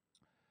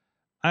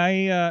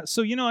 I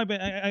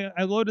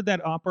loaded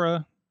that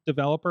Opera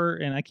developer,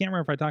 and I can't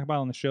remember if I talked about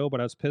it on the show, but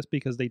I was pissed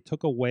because they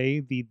took away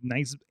the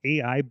nice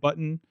AI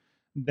button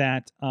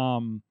that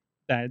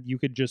you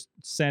could just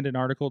send an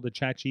article to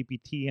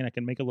ChatGPT and I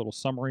can make a little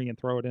summary and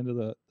throw it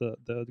into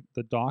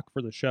the doc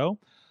for the show.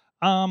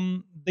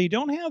 They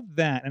don't have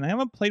that, and I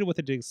haven't played with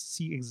it to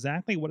see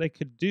exactly what I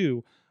could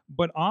do.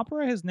 But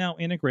Opera has now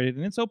integrated,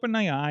 and it's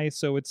OpenAI,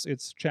 so it's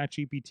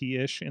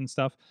ChatGPT-ish and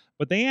stuff.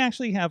 But they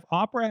actually have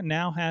Opera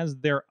now has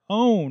their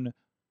own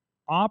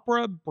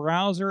Opera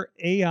browser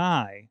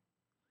AI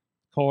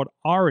called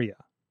Aria,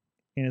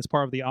 and it's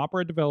part of the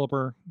Opera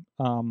developer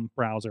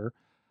browser.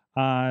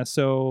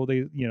 So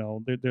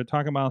they're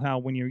talking about how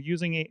when you're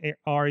using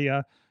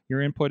Aria,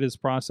 your input is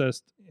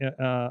processed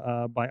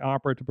by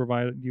Opera to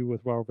provide you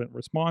with relevant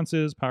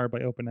responses, powered by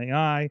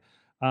OpenAI.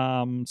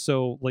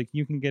 So like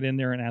you can get in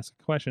there and ask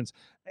questions.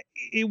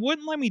 It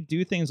wouldn't let me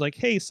do things like,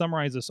 hey,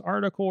 summarize this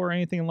article or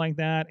anything like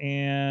that.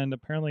 And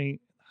apparently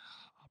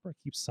Opera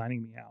keeps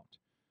signing me out.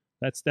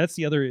 That's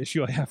the other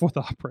issue I have with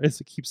Opera,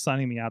 is it keeps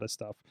signing me out of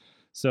stuff.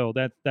 So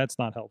that's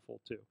not helpful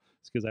too.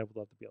 It's because I would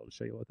love to be able to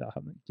show you without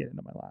having to get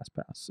into my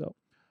LastPass. So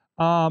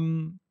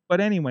but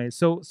anyway,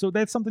 so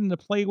that's something to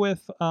play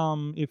with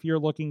if you're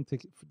looking to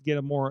get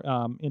a more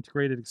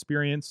integrated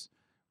experience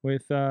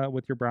with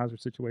your browser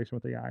situation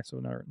with AI. So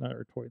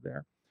another toy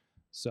there.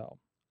 So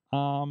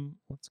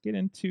let's get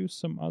into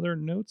some other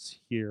notes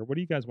here. What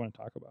do you guys want to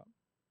talk about?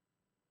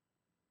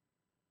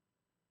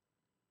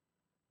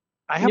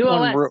 I have New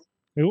one. OS.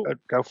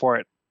 Go for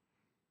it.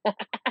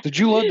 Did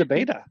you load the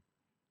beta?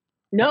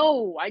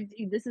 No,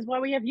 this is why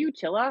we have you,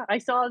 Chilla. I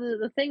saw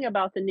the thing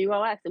about the new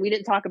OS, and we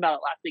didn't talk about it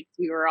last week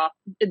because we were off.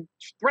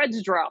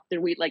 Threads dropped,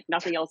 and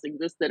nothing else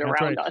existed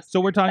That's around right. us. So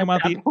we're talking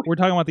about that point. we're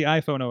talking about the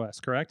iPhone OS,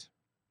 correct?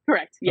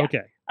 Correct. Yeah.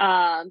 Okay.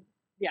 Yeah.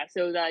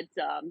 So that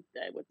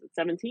what's it,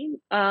 17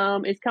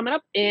 is coming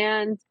up,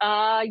 and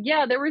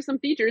yeah, there were some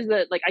features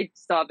that like I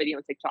saw a video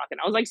on TikTok, and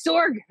I was like,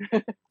 Sorg.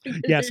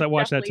 Yes, I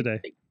watched that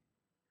today.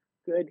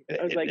 Good.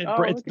 I was like,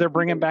 they're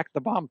bringing back the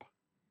bump.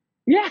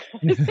 Yeah, I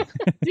do.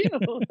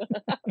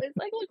 It's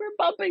like, look, we're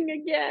bumping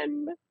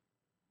again.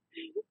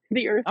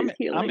 The Earth is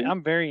healing.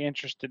 I'm very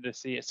interested to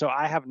see it. So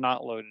I have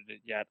not loaded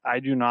it yet.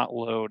 I do not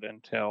load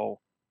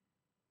until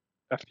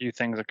a few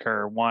things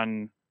occur.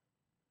 1,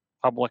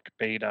 public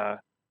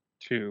beta.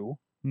 2,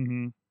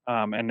 and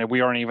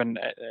we aren't even,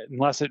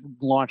 unless it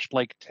launched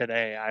like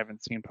today. I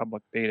haven't seen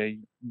public beta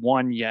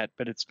 1 yet,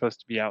 but it's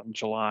supposed to be out in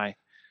July.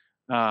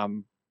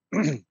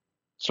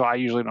 So I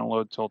usually don't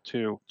load till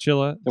 2.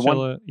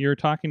 Chilla, you're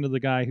talking to the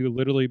guy who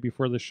literally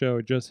before the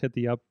show just hit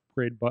the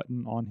upgrade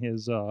button on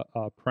his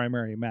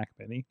primary Mac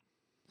Mini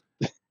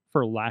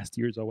for last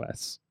year's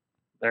OS.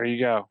 There you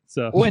go.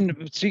 So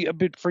see,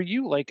 but for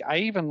you, like I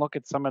even look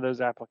at some of those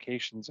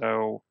applications.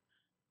 So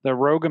the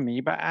Rogue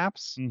Amoeba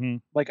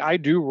apps, like I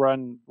do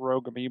run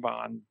Rogue Amoeba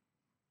on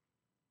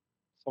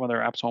some of their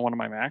apps on one of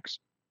my Macs.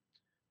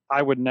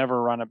 I would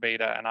never run a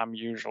beta, and I'm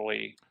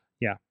usually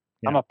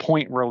I'm a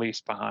point release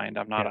behind.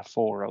 I'm not a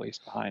full release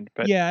behind.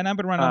 But yeah, and I've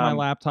been running on my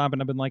laptop,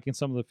 and I've been liking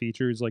some of the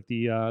features, like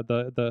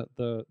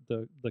the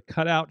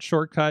cutout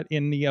shortcut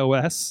in the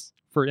OS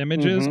for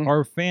images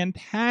are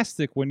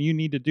fantastic when you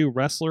need to do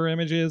wrestler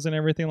images and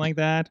everything like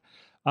that.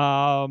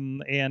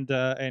 And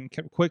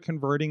quick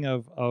converting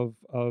of file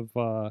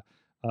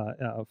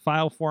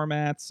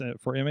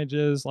formats for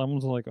images. I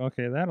was like,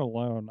 okay, that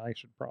alone, I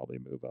should probably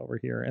move over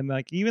here. And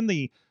like even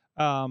the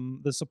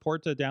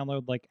support to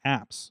download like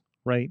apps,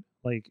 right?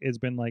 Like it's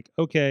been like,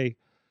 okay,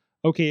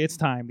 it's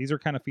time. These are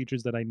kind of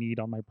features that I need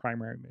on my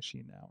primary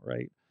machine now,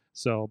 right?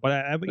 So,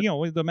 but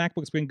the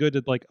MacBook's been good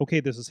to like, okay,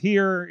 this is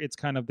here. It's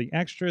kind of the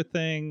extra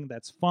thing.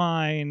 That's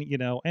fine,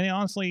 And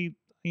honestly,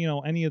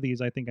 any of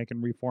these, I think I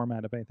can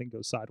reformat if anything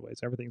goes sideways.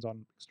 Everything's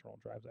on external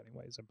drives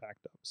anyways and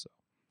backed up. So,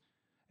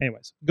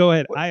 anyways, go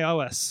ahead.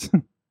 iOS.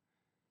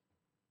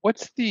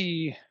 What's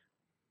the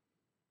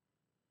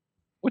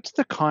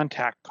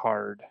contact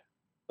card?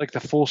 Like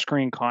the full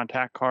screen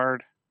contact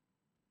card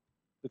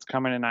that's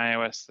coming in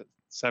iOS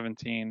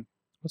 17.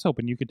 I was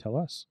hoping you could tell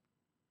us.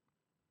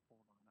 Hold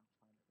on, I'll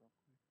find it real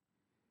quick.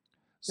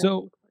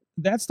 So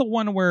that's the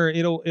one where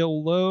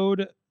it'll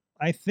load.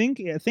 I think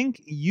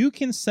you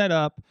can set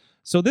up.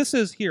 So this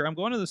is here. I'm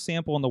going to the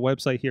sample on the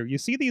website here. You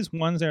see these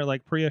ones that are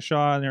like Priya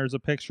Shah, and there's a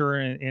picture,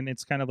 and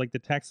it's kind of like the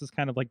text is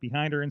kind of like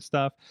behind her and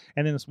stuff.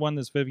 And then this one,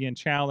 this Vivian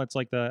Chow, that's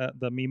like the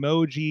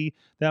Memoji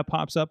that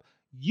pops up.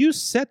 You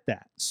set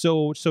that.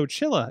 So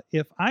Chilla,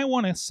 if I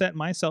want to set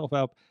myself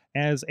up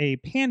as a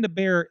panda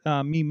bear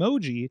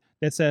Memoji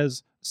that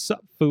says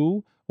 "sup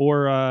foo,"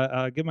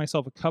 or give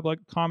myself a couple of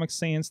Comic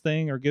Sans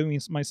thing, or give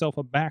myself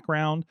a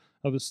background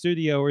of a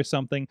studio or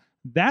something,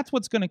 that's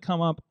what's going to come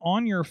up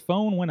on your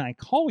phone when I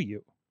call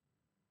you.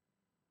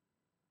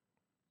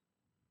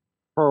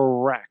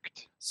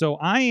 Correct. So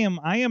I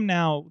am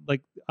now,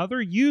 like,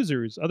 other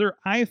users, other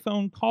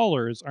iPhone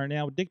callers are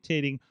now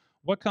dictating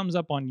what comes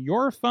up on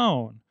your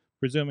phone,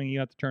 presuming you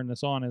have to turn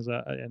this on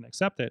and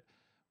accept it.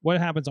 What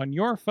happens on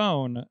your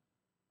phone?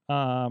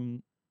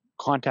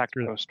 Contact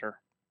poster.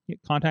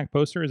 Contact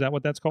poster, is that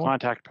what that's called?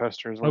 Contact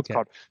poster is what it's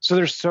called.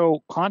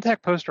 So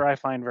contact poster I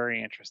find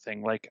very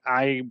interesting. Like,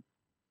 I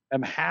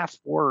am half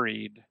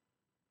worried,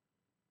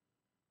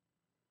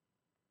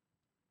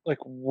 like,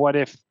 what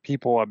if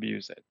people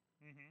abuse it?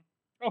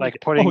 Like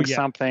putting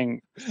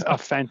something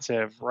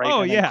offensive, right?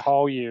 And then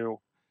call you.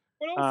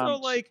 But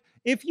also, like,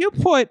 if you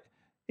put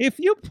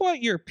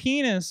your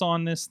penis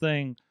on this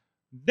thing,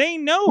 they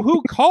know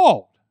who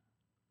called.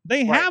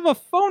 They have a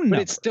phone number.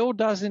 But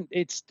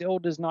it still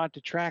does not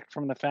detract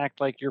from the fact,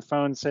 like, your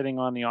phone's sitting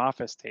on the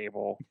office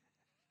table.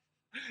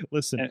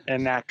 Listen.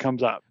 And that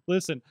comes up.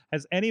 Listen,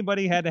 has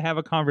anybody had to have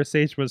a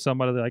conversation with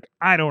somebody, like,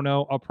 I don't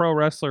know, a pro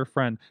wrestler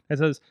friend that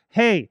says,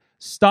 "Hey,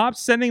 stop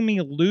sending me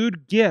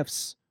lewd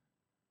gifts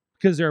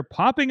because they're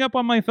popping up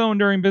on my phone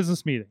during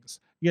business meetings."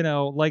 You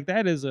know, like,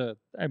 that is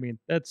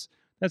that's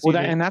well,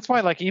 and that's why,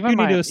 like, you need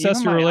to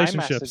assess your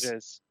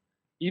relationships.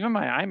 Even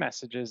my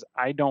iMessages,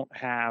 I don't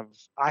have.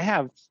 I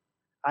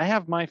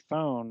have my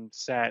phone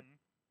set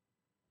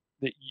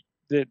that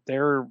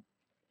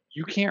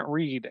you can't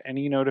read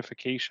any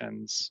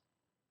notifications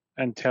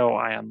until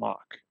I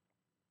unlock.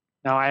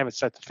 Now I have it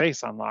set to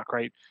face unlock,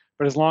 right?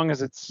 But as long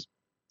as it's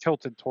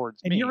tilted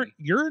towards me. And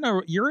you're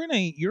in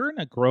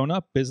a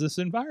grown-up business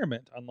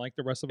environment, unlike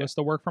the rest of us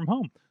that work from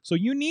home. So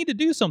you need to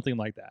do something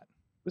like that.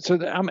 So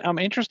I'm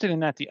interested in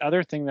that. The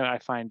other thing that I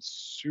find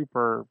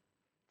super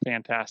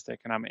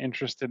fantastic, and I'm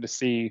interested to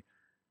see,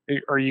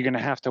 are you going to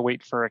have to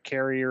wait for a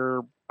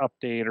carrier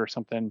update or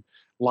something?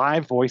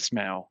 Live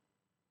voicemail.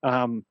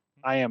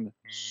 I am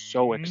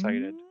so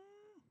excited.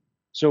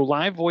 So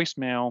live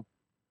voicemail,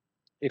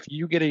 if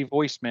you get a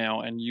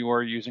voicemail and you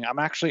are using, I'm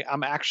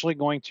actually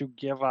going to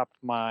give up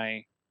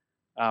my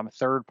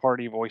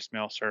third-party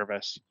voicemail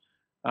service.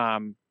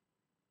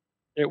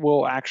 It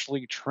will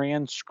actually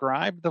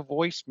transcribe the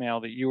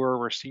voicemail that you are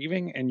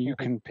receiving, and you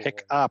can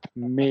pick up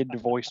mid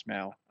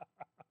voicemail.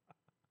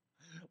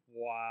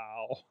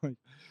 Wow.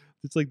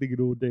 It's like the good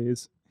old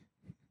days.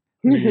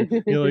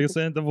 You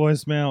send the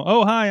voicemail.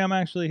 "Oh, hi, I'm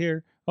actually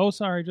here. Oh,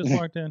 sorry, just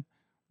walked in."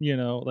 You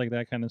know, like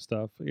that kind of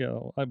stuff. You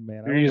know,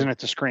 you're using it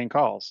to screen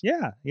calls.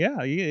 Yeah,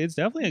 it's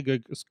definitely a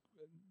good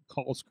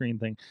call screen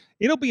thing.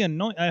 It'll be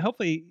annoying.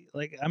 Hopefully,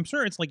 like, I'm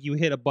sure it's like you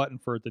hit a button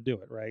for it to do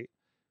it, right?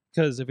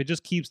 Because if it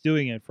just keeps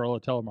doing it for all the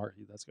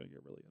telemarketing, that's going to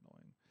get really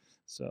annoying.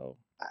 So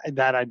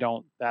that I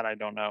don't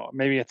know.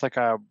 Maybe it's like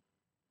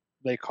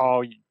they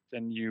call you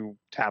and you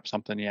tap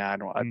something. Yeah, I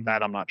don't.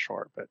 That I'm not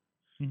sure, but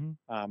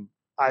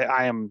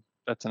I am.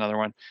 That's another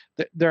one.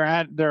 They're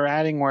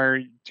adding,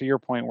 where, to your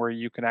point, where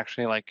you could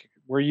actually, like,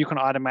 where you can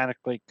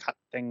automatically cut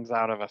things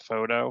out of a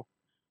photo.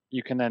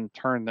 You can then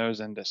turn those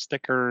into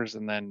stickers,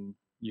 and then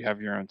you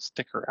have your own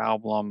sticker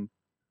album.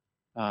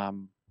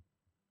 I'm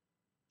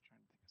trying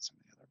to think of some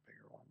of the other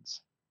bigger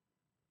ones.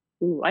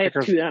 Ooh, I have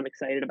two that I'm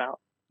excited about.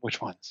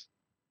 Which ones?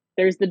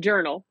 There's the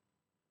journal.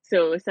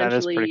 So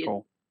essentially, that is pretty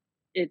cool.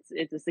 It's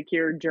a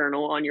secure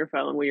journal on your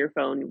phone, where your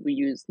phone, we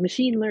use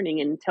machine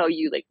learning and tell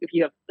you, like, if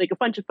you have like a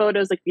bunch of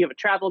photos, like if you have a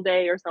travel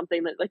day or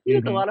something that, like, you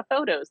took a lot of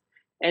photos,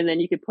 and then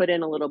you could put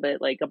in a little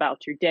bit, like,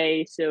 about your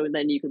day, so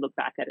then you can look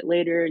back at it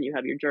later and you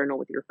have your journal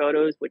with your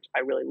photos, which I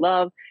really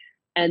love.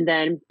 And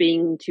then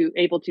being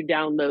able to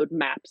download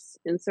maps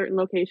in certain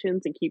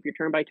locations and keep your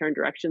turn-by-turn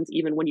directions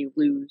even when you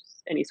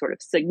lose any sort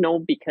of signal,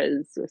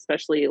 because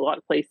especially a lot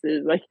of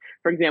places, like,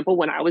 for example,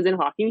 when I was in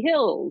Hocking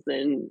Hills,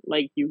 and,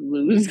 like, you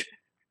lose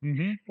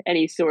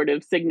any sort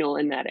of signal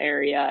in that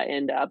area,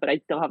 and but I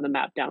still have the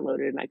map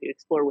downloaded and I could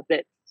explore with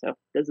it. So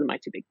those are my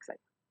two big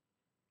excitements.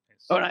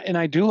 Oh, and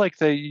I do like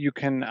that you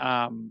can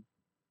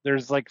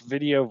there's, like,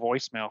 video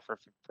voicemail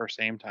for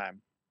same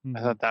time. I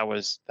thought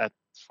that's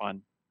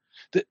fun.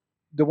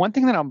 The one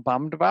thing that I'm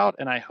bummed about,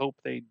 and I hope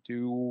they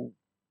do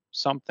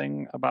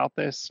something about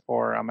this,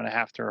 or I'm going to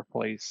have to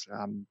replace,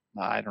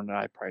 I don't know,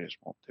 I probably just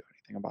won't do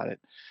anything about it.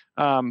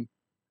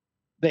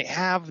 They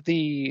have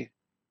the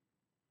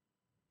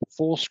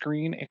full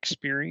screen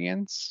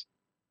experience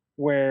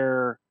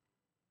where,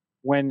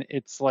 when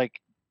it's, like,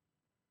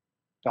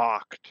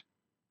 docked,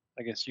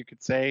 I guess you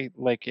could say,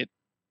 like,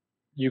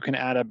 You can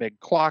add a big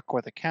clock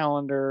with a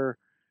calendar.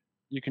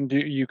 You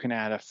can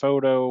add a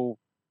photo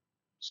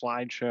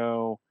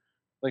slideshow,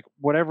 like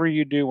whatever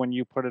you do when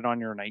you put it on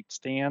your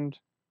nightstand,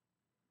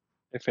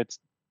 if it's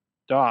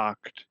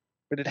docked,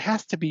 but it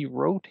has to be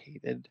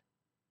rotated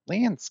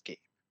landscape.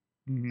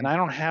 And Mhm. I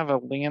don't have a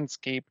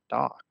landscape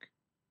dock,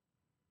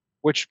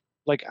 which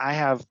like I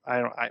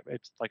don't I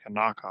it's like a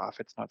knockoff.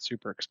 It's not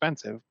super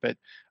expensive, but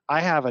I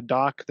have a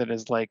dock that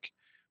is like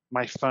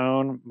my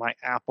phone, my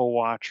Apple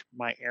Watch,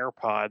 my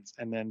AirPods,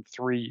 and then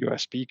 3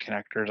 USB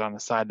connectors on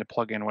the side to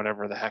plug in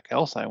whatever the heck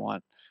else I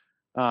want.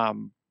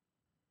 Um,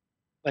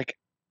 like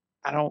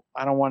I don't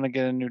want to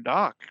get a new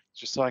dock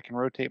just so I can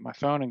rotate my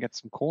phone and get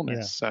some coolness.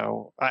 Yeah.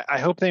 So I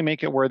hope they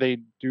make it where they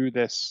do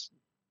this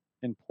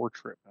in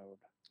portrait mode.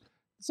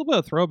 It's a little bit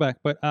of throwback,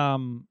 but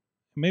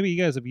maybe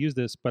you guys have used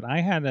this, but I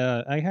had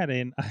an I had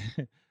an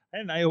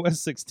iOS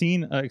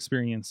 16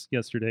 experience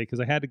yesterday because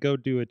I had to go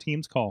do a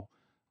Teams call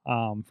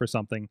for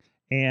something,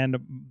 and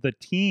the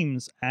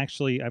Teams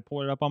actually I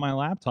pulled it up on my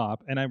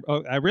laptop, and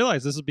I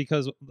realized this is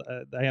because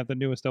I have the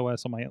newest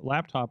OS on my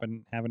laptop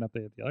and haven't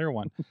updated the other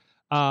one.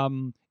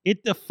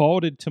 It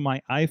defaulted to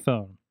my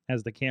iPhone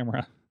as the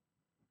camera.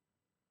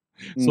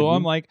 So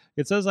I'm Hmm. like,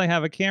 it says I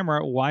have a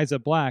camera. Why is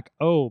it black?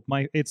 Oh,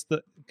 it's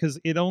the because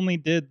it only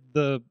did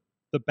the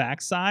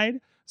backside,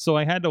 so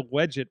I had to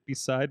wedge it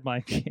beside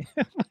my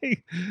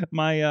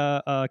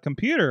my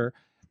computer.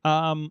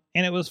 And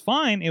it was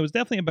fine. It was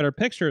definitely a better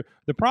picture.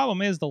 The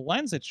problem is the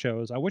lens it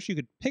shows. I wish you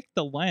could pick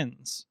the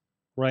lens,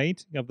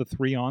 right, of the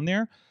three on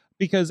there,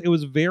 because it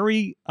was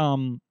very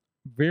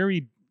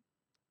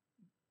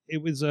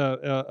it was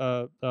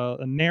a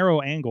narrow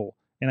angle,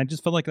 and I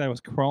just felt like I was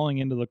crawling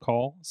into the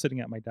call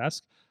sitting at my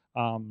desk.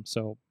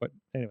 But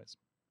anyways,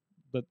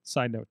 the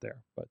side note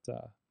there. But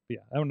yeah,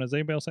 I don't know. Does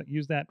anybody else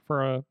use that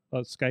for a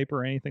Skype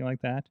or anything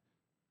like that?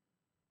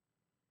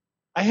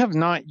 I have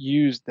not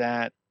used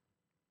that.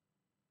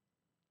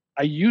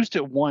 I used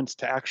it once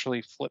to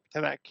actually flip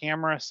to that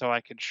camera so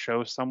I could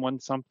show someone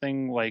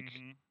something like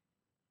Mm-hmm.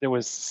 that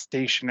was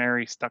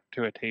stationary stuck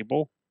to a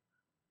table.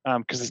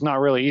 Because it's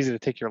not really easy to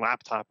take your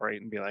laptop, right,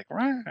 and be like,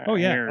 "Rah, Oh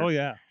yeah. Oh here."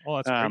 yeah. Oh,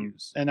 that's great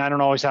use. And I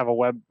don't always have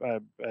a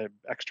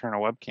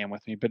external webcam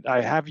with me, but I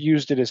have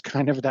used it as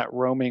kind of that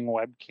roaming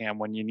webcam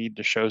when you need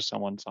to show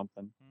someone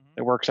something. Hmm.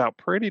 It works out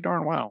pretty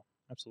darn well.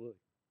 Absolutely.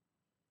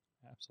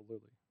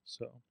 Absolutely.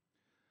 So,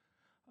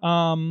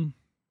 um,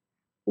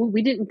 Ooh,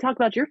 we didn't talk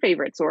about your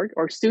favorite sword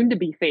or soon to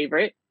be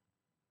favorite.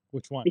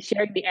 which one? Be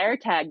sharing the air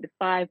tag to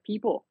 5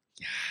 people.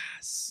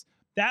 Yes.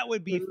 That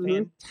would be Hmm.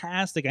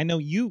 fantastic. I know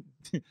you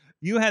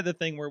you had the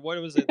thing where what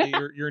was it?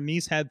 Your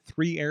niece had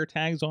 3 air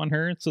tags on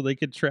her so they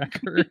could track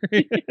her.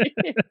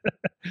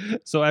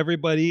 So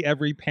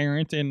every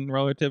parent and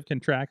relative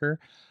can track her.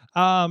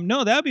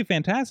 No, that would be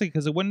fantastic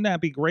because wouldn't that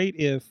be great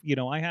if,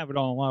 I have it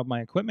on a lot of my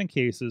equipment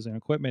cases and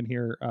equipment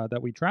here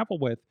that we travel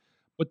with,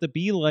 but to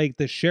be like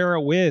to share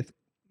it with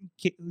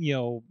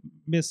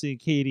Missy,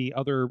 Katie,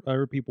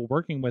 other people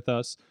working with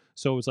us.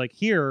 So it was like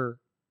here,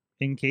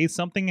 in case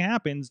something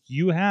happens,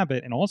 you have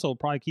it, and also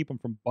probably keep them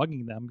from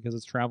bugging them because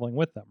it's traveling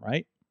with them,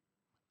 right?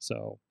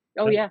 So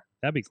Oh, that yeah.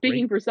 that'd be great.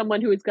 Speaking for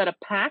someone who has got a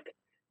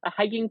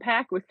hiking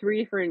pack with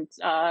 3 different,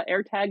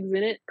 air tags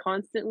in it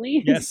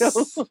constantly, so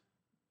Yes.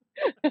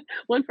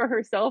 one for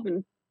herself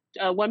and,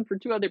 one for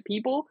 2 other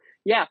people.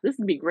 Yeah, this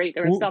would be great.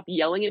 They're gonna Well, stop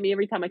yelling at me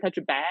every time I touch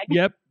a bag.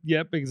 yep,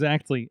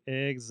 exactly.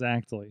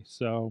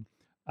 So,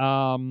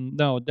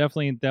 no,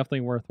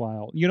 definitely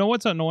worthwhile. You know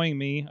what's annoying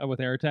me with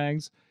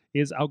AirTags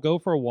is I'll go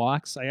for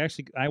walks.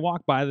 I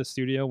walk by the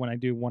studio when I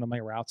do one of my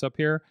routes up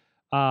here,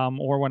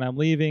 or when I'm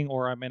leaving,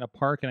 or I'm in a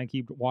park and I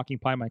keep walking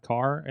by my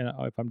car, and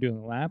if I'm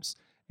doing laps,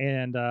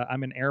 and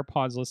I'm in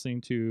AirPods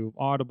listening to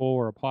Audible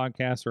or a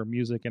podcast or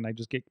music, and I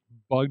just get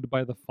bugged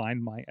by the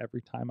Find My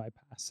every time I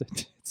pass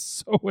it.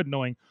 It's so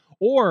annoying.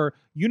 Or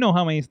you know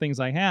how many things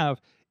I have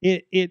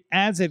it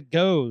as it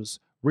goes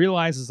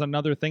realizes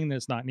another thing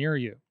that's not near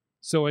you,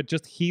 so it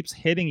just keeps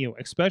hitting you,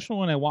 especially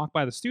when I walk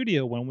by the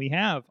studio when we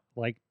have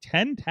like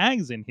 10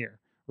 tags in here,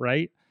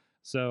 right?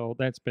 So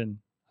that's been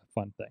a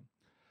fun thing.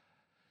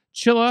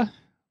 Chilla,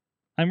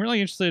 I'm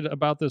really interested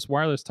about this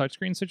wireless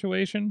touchscreen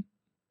situation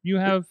you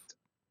have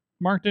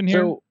marked in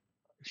here. So,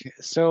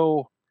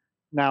 so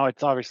now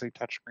it's obviously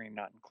touchscreen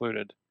not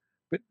included,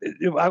 but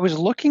I was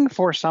looking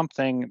for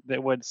something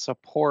that would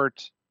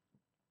support.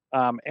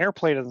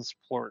 AirPlay doesn't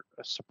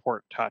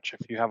support touch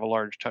if you have a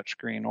large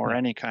touchscreen or No.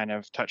 any kind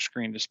of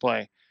touchscreen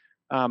display,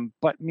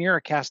 but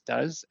Miracast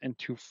does. And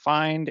to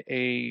find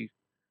a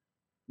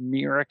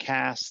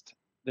Miracast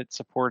that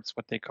supports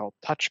what they call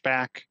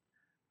touchback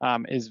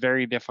is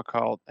very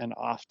difficult and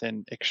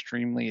often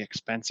extremely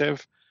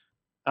expensive.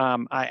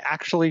 I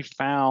actually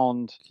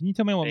found Can you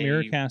tell me what a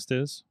Miracast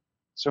is?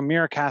 so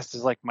Miracast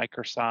is like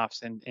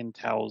Microsoft's and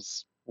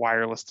Intel's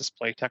wireless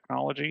display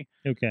technology.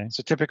 Okay.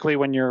 So typically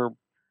when you're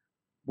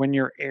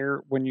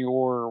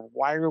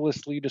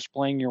wirelessly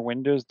displaying your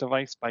Windows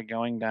device by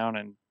going down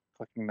and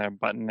clicking the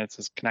button that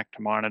says connect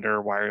to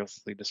monitor,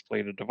 wirelessly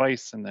display the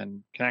device, and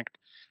then connect,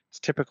 it's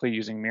typically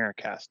using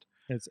Miracast.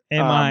 It's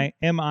Um, Mira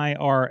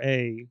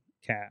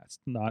cast,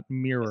 not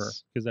mirror,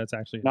 Yes. because that's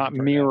actually an Not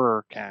Android app.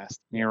 Mirrorcast,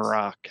 Yes.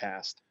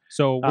 Miracast.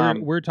 So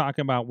we're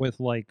talking about with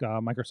like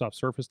Microsoft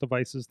Surface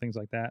devices, things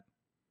like that.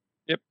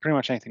 Yep, pretty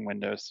much anything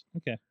Windows.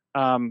 Okay.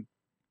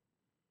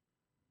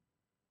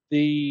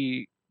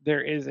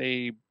 There is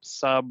a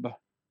sub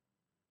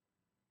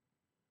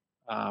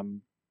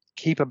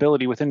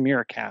capability within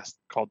Miracast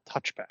called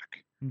Touchback.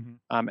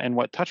 And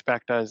what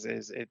Touchback does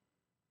is it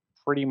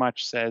pretty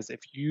much says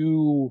if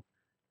you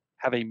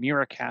have a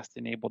Miracast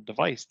enabled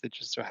device that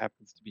just so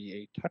happens to be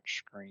a touch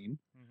screen,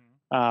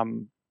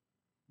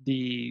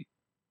 the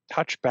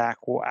Touchback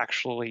will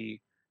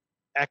actually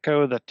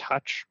echo the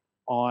touch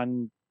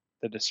on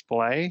the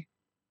display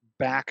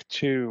back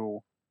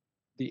to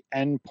the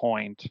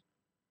endpoint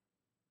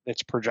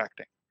that's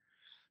projecting.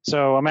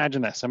 So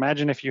imagine this.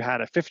 Imagine if you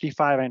had a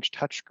 55-inch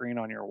touchscreen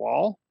on your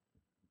wall,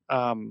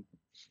 and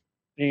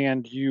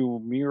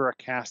you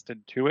Miracasted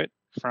to it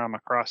from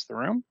across the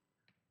room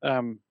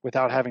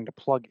without having to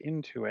plug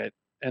into it,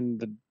 and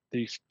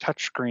the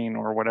touchscreen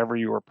or whatever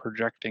you were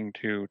projecting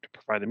to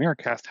provide the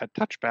Miracast had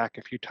touchback.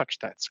 If you touch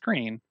that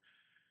screen,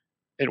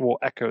 it will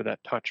echo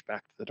that touch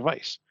back to the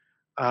device.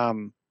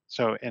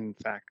 So in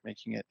fact,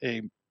 making it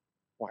a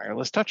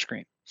wireless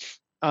touchscreen.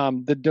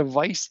 The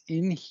device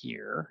in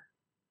here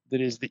that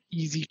is the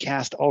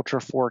EasyCast Ultra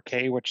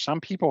 4K, which some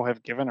people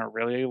have given a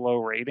really low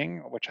rating,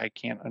 which I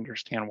can't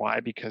understand why,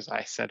 because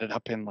I set it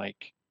up in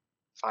like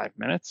 5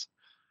 minutes.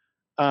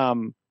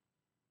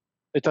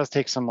 It does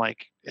take some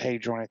like, hey,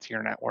 join it to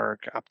your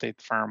network, update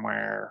the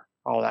firmware,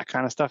 all that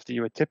kind of stuff that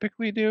you would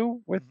typically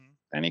do with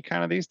any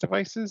kind of these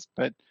devices.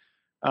 But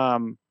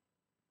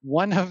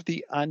one of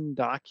the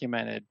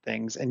undocumented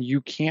things, and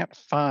you can't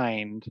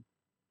find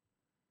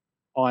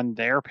on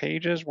their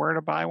pages where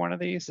to buy one of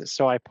these,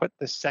 so I put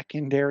the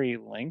secondary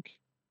link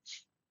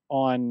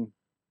on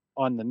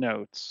the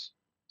notes.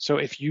 So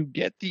if you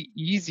get the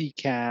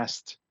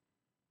EasyCast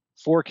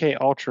 4K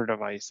Ultra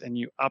device and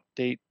you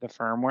update the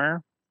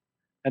firmware,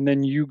 and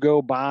then you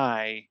go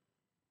buy,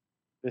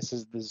 this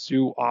is the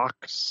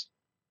ZooAux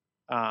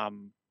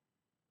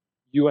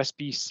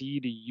USB-C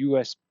to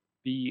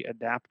USB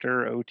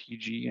adapter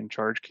OTG and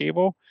charge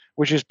cable,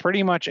 which is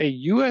pretty much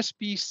a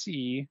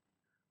USB-C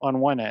on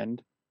one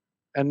end,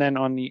 and then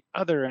on the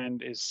other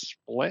end is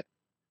split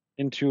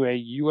into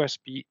a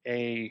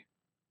USB-A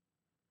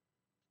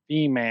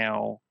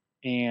female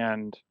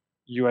and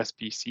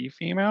USB-C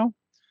female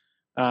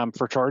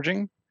for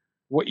charging.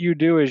 What you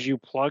do is you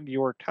plug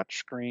your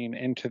touchscreen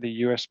into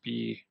the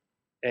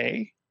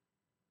USB-A,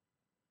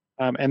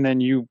 and then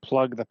you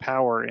plug the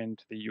power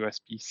into the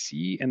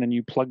USB-C, and then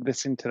you plug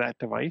this into that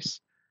device,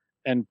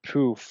 and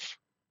poof,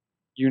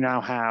 you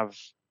now have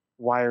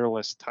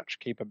wireless touch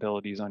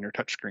capabilities on your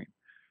touchscreen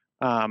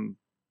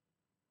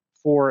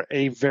for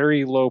a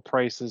very low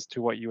price as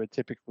to what you would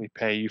typically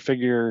pay. You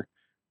figure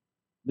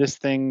this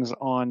thing's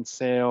on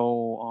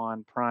sale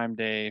on Prime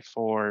Day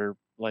for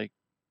like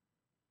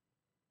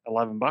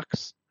 $11,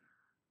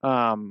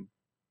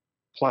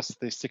 plus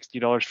the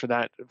 $60 for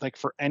that. Like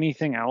for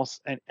anything else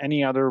and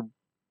any other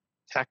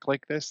tech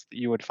like this that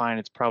you would find,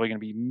 it's probably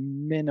going to be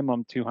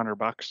minimum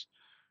 $200.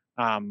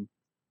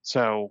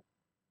 So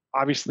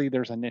obviously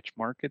there's a niche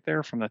market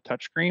there from the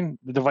touchscreen.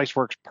 The device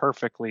works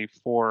perfectly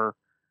for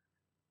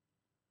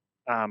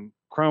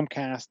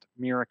Chromecast,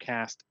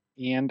 Miracast,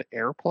 and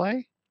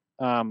AirPlay.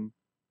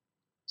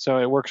 So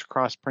it works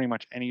across pretty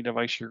much any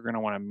device you're going to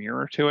want to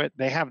mirror to it.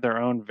 They have their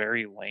own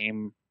very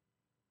lame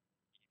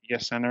media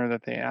center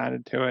that they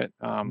added to it.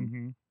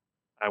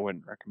 I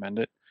wouldn't recommend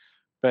it,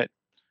 but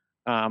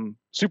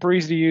super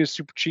easy to use,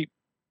 super cheap.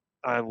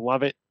 I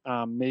love it.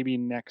 Maybe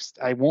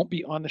I won't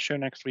be on the show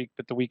next week,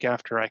 but the week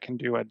after I can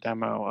do a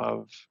demo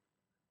of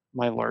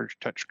my large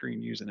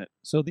touchscreen using it.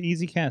 So the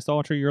EasyCast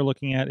Ultra you're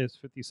looking at is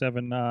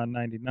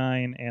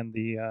 $57.99, and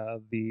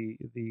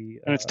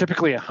and it's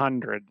typically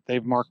 100.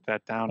 They've marked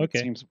that down. Okay.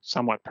 It seems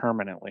somewhat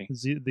permanently.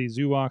 The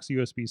ZooAux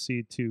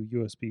USB-C to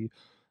USB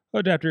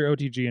adapter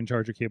OTG and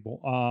charger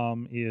cable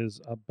is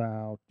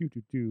about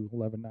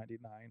 $11.99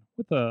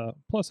 with a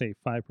plus a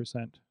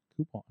 5%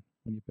 coupon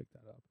when you pick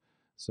that up.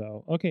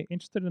 So okay,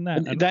 interested in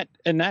that.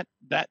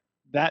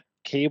 That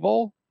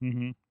cable,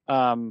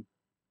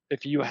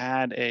 if you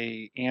had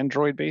a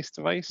Android based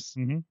device,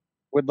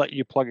 would let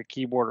you plug a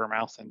keyboard or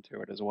mouse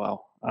into it as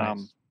well,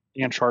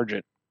 and charge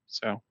it.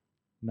 So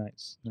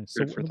nice.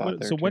 So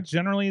what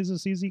generally is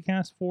this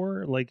EasyCast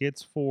for? Like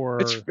it's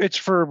for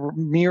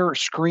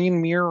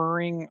screen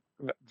mirroring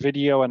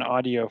video and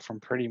audio from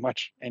pretty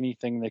much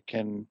anything that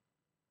can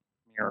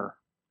mirror.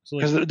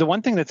 Because the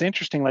one thing that's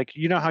interesting, like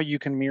you know how you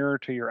can mirror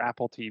to your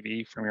Apple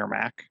TV from your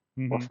Mac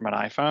or from an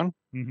iPhone.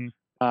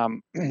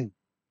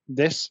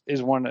 This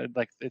is one,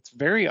 like it's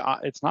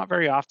not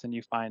very often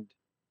you find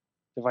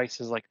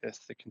devices like this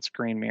that can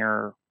screen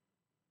mirror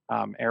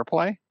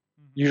AirPlay.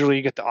 Usually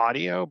you get the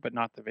audio but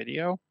not the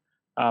video.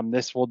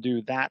 This will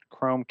do that,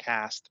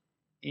 Chromecast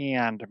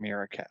and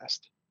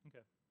Miracast.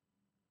 Okay.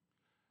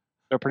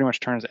 So it pretty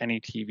much turns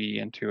any TV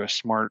into a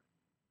smart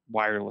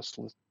wireless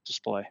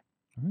display.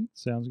 All right,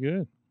 sounds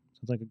good.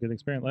 Sounds like a good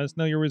experience. Let us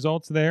know your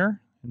results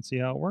there. and see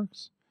how it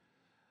works.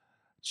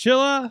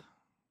 Chilla,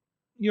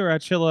 you're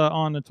at Chilla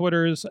on the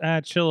Twitters,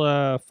 at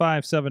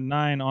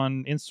Chilla579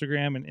 on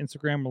Instagram and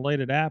Instagram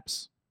related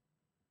apps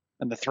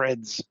And the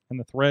threads. and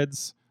the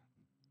threads.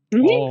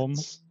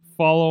 Mhm.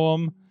 Follow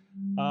them.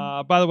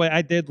 By the way,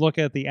 I did look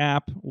at the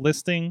app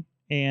listing,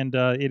 and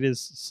it is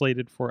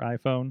slated for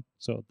iPhone,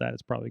 so that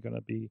is probably going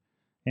to be.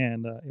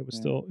 And it was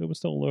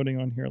still loading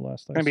on here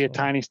last time.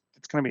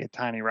 It's gonna be a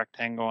tiny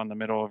rectangle in the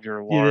middle of your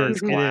It large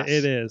is. glass.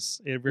 It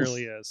is. It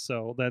really is.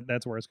 So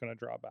that's where it's going to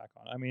draw back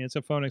on. I mean, it's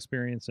a phone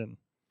experience, and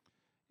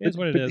it's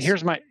what it is.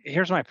 Here's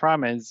my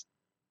problem is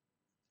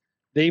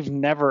they've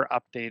never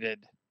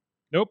updated.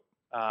 Nope.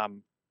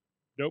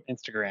 Nope.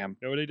 Instagram.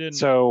 No, they didn't.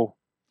 So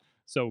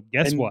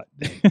guess what?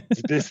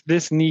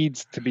 this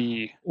needs to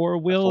be. Or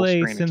will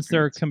they, since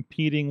they're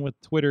competing with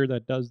Twitter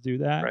that does do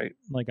that? Right.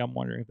 Like, I'm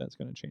wondering if that's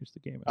going to change the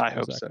game. I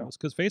hope so.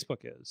 Because Facebook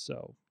is.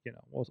 So,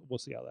 we'll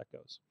see how that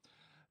goes.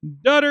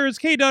 Dutters,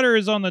 K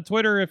Dutters on the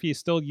Twitter, if you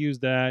still use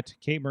that.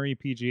 Kate Marie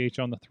PGH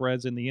on the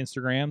threads and the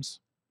Instagrams,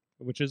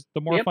 which is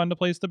the more fun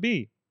place to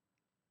be.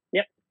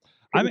 Yep.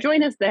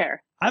 Join us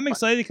there. I'm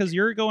excited because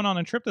you're going on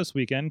a trip this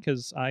weekend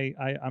because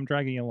I'm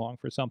dragging you along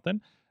for something.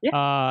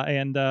 Yeah.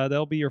 And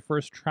that'll be your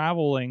first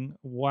traveling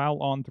while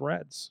on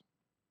threads.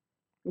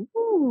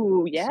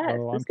 Ooh, yes.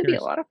 So this could be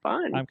a lot of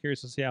fun. I'm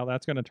curious to see how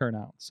that's going to turn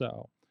out.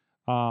 So,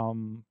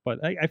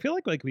 but I feel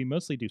like we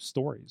mostly do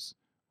stories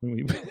when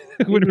we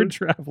when we're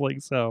traveling.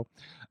 So,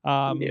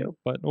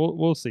 but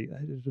we'll see.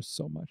 There's just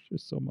so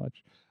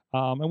much.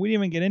 And we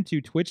didn't even get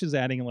into Twitch is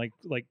adding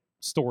like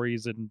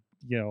stories and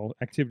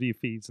activity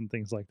feeds and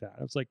things like that.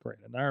 It's like great,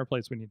 another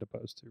place we need to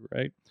post to,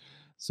 right?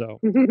 So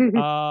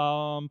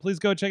please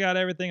go check out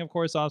everything, of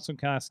course,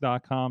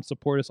 awesomecast.com.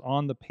 Support us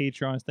on the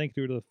Patreons. Thank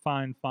you to the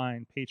fine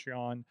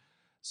Patreon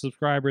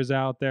subscribers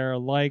out there,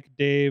 like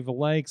Dave,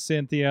 like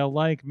Cynthia,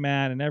 like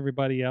Matt, and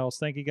everybody else.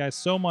 Thank you guys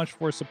so much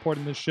for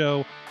supporting the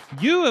show.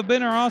 You have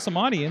been our awesome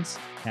audience.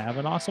 Have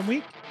an awesome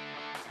week.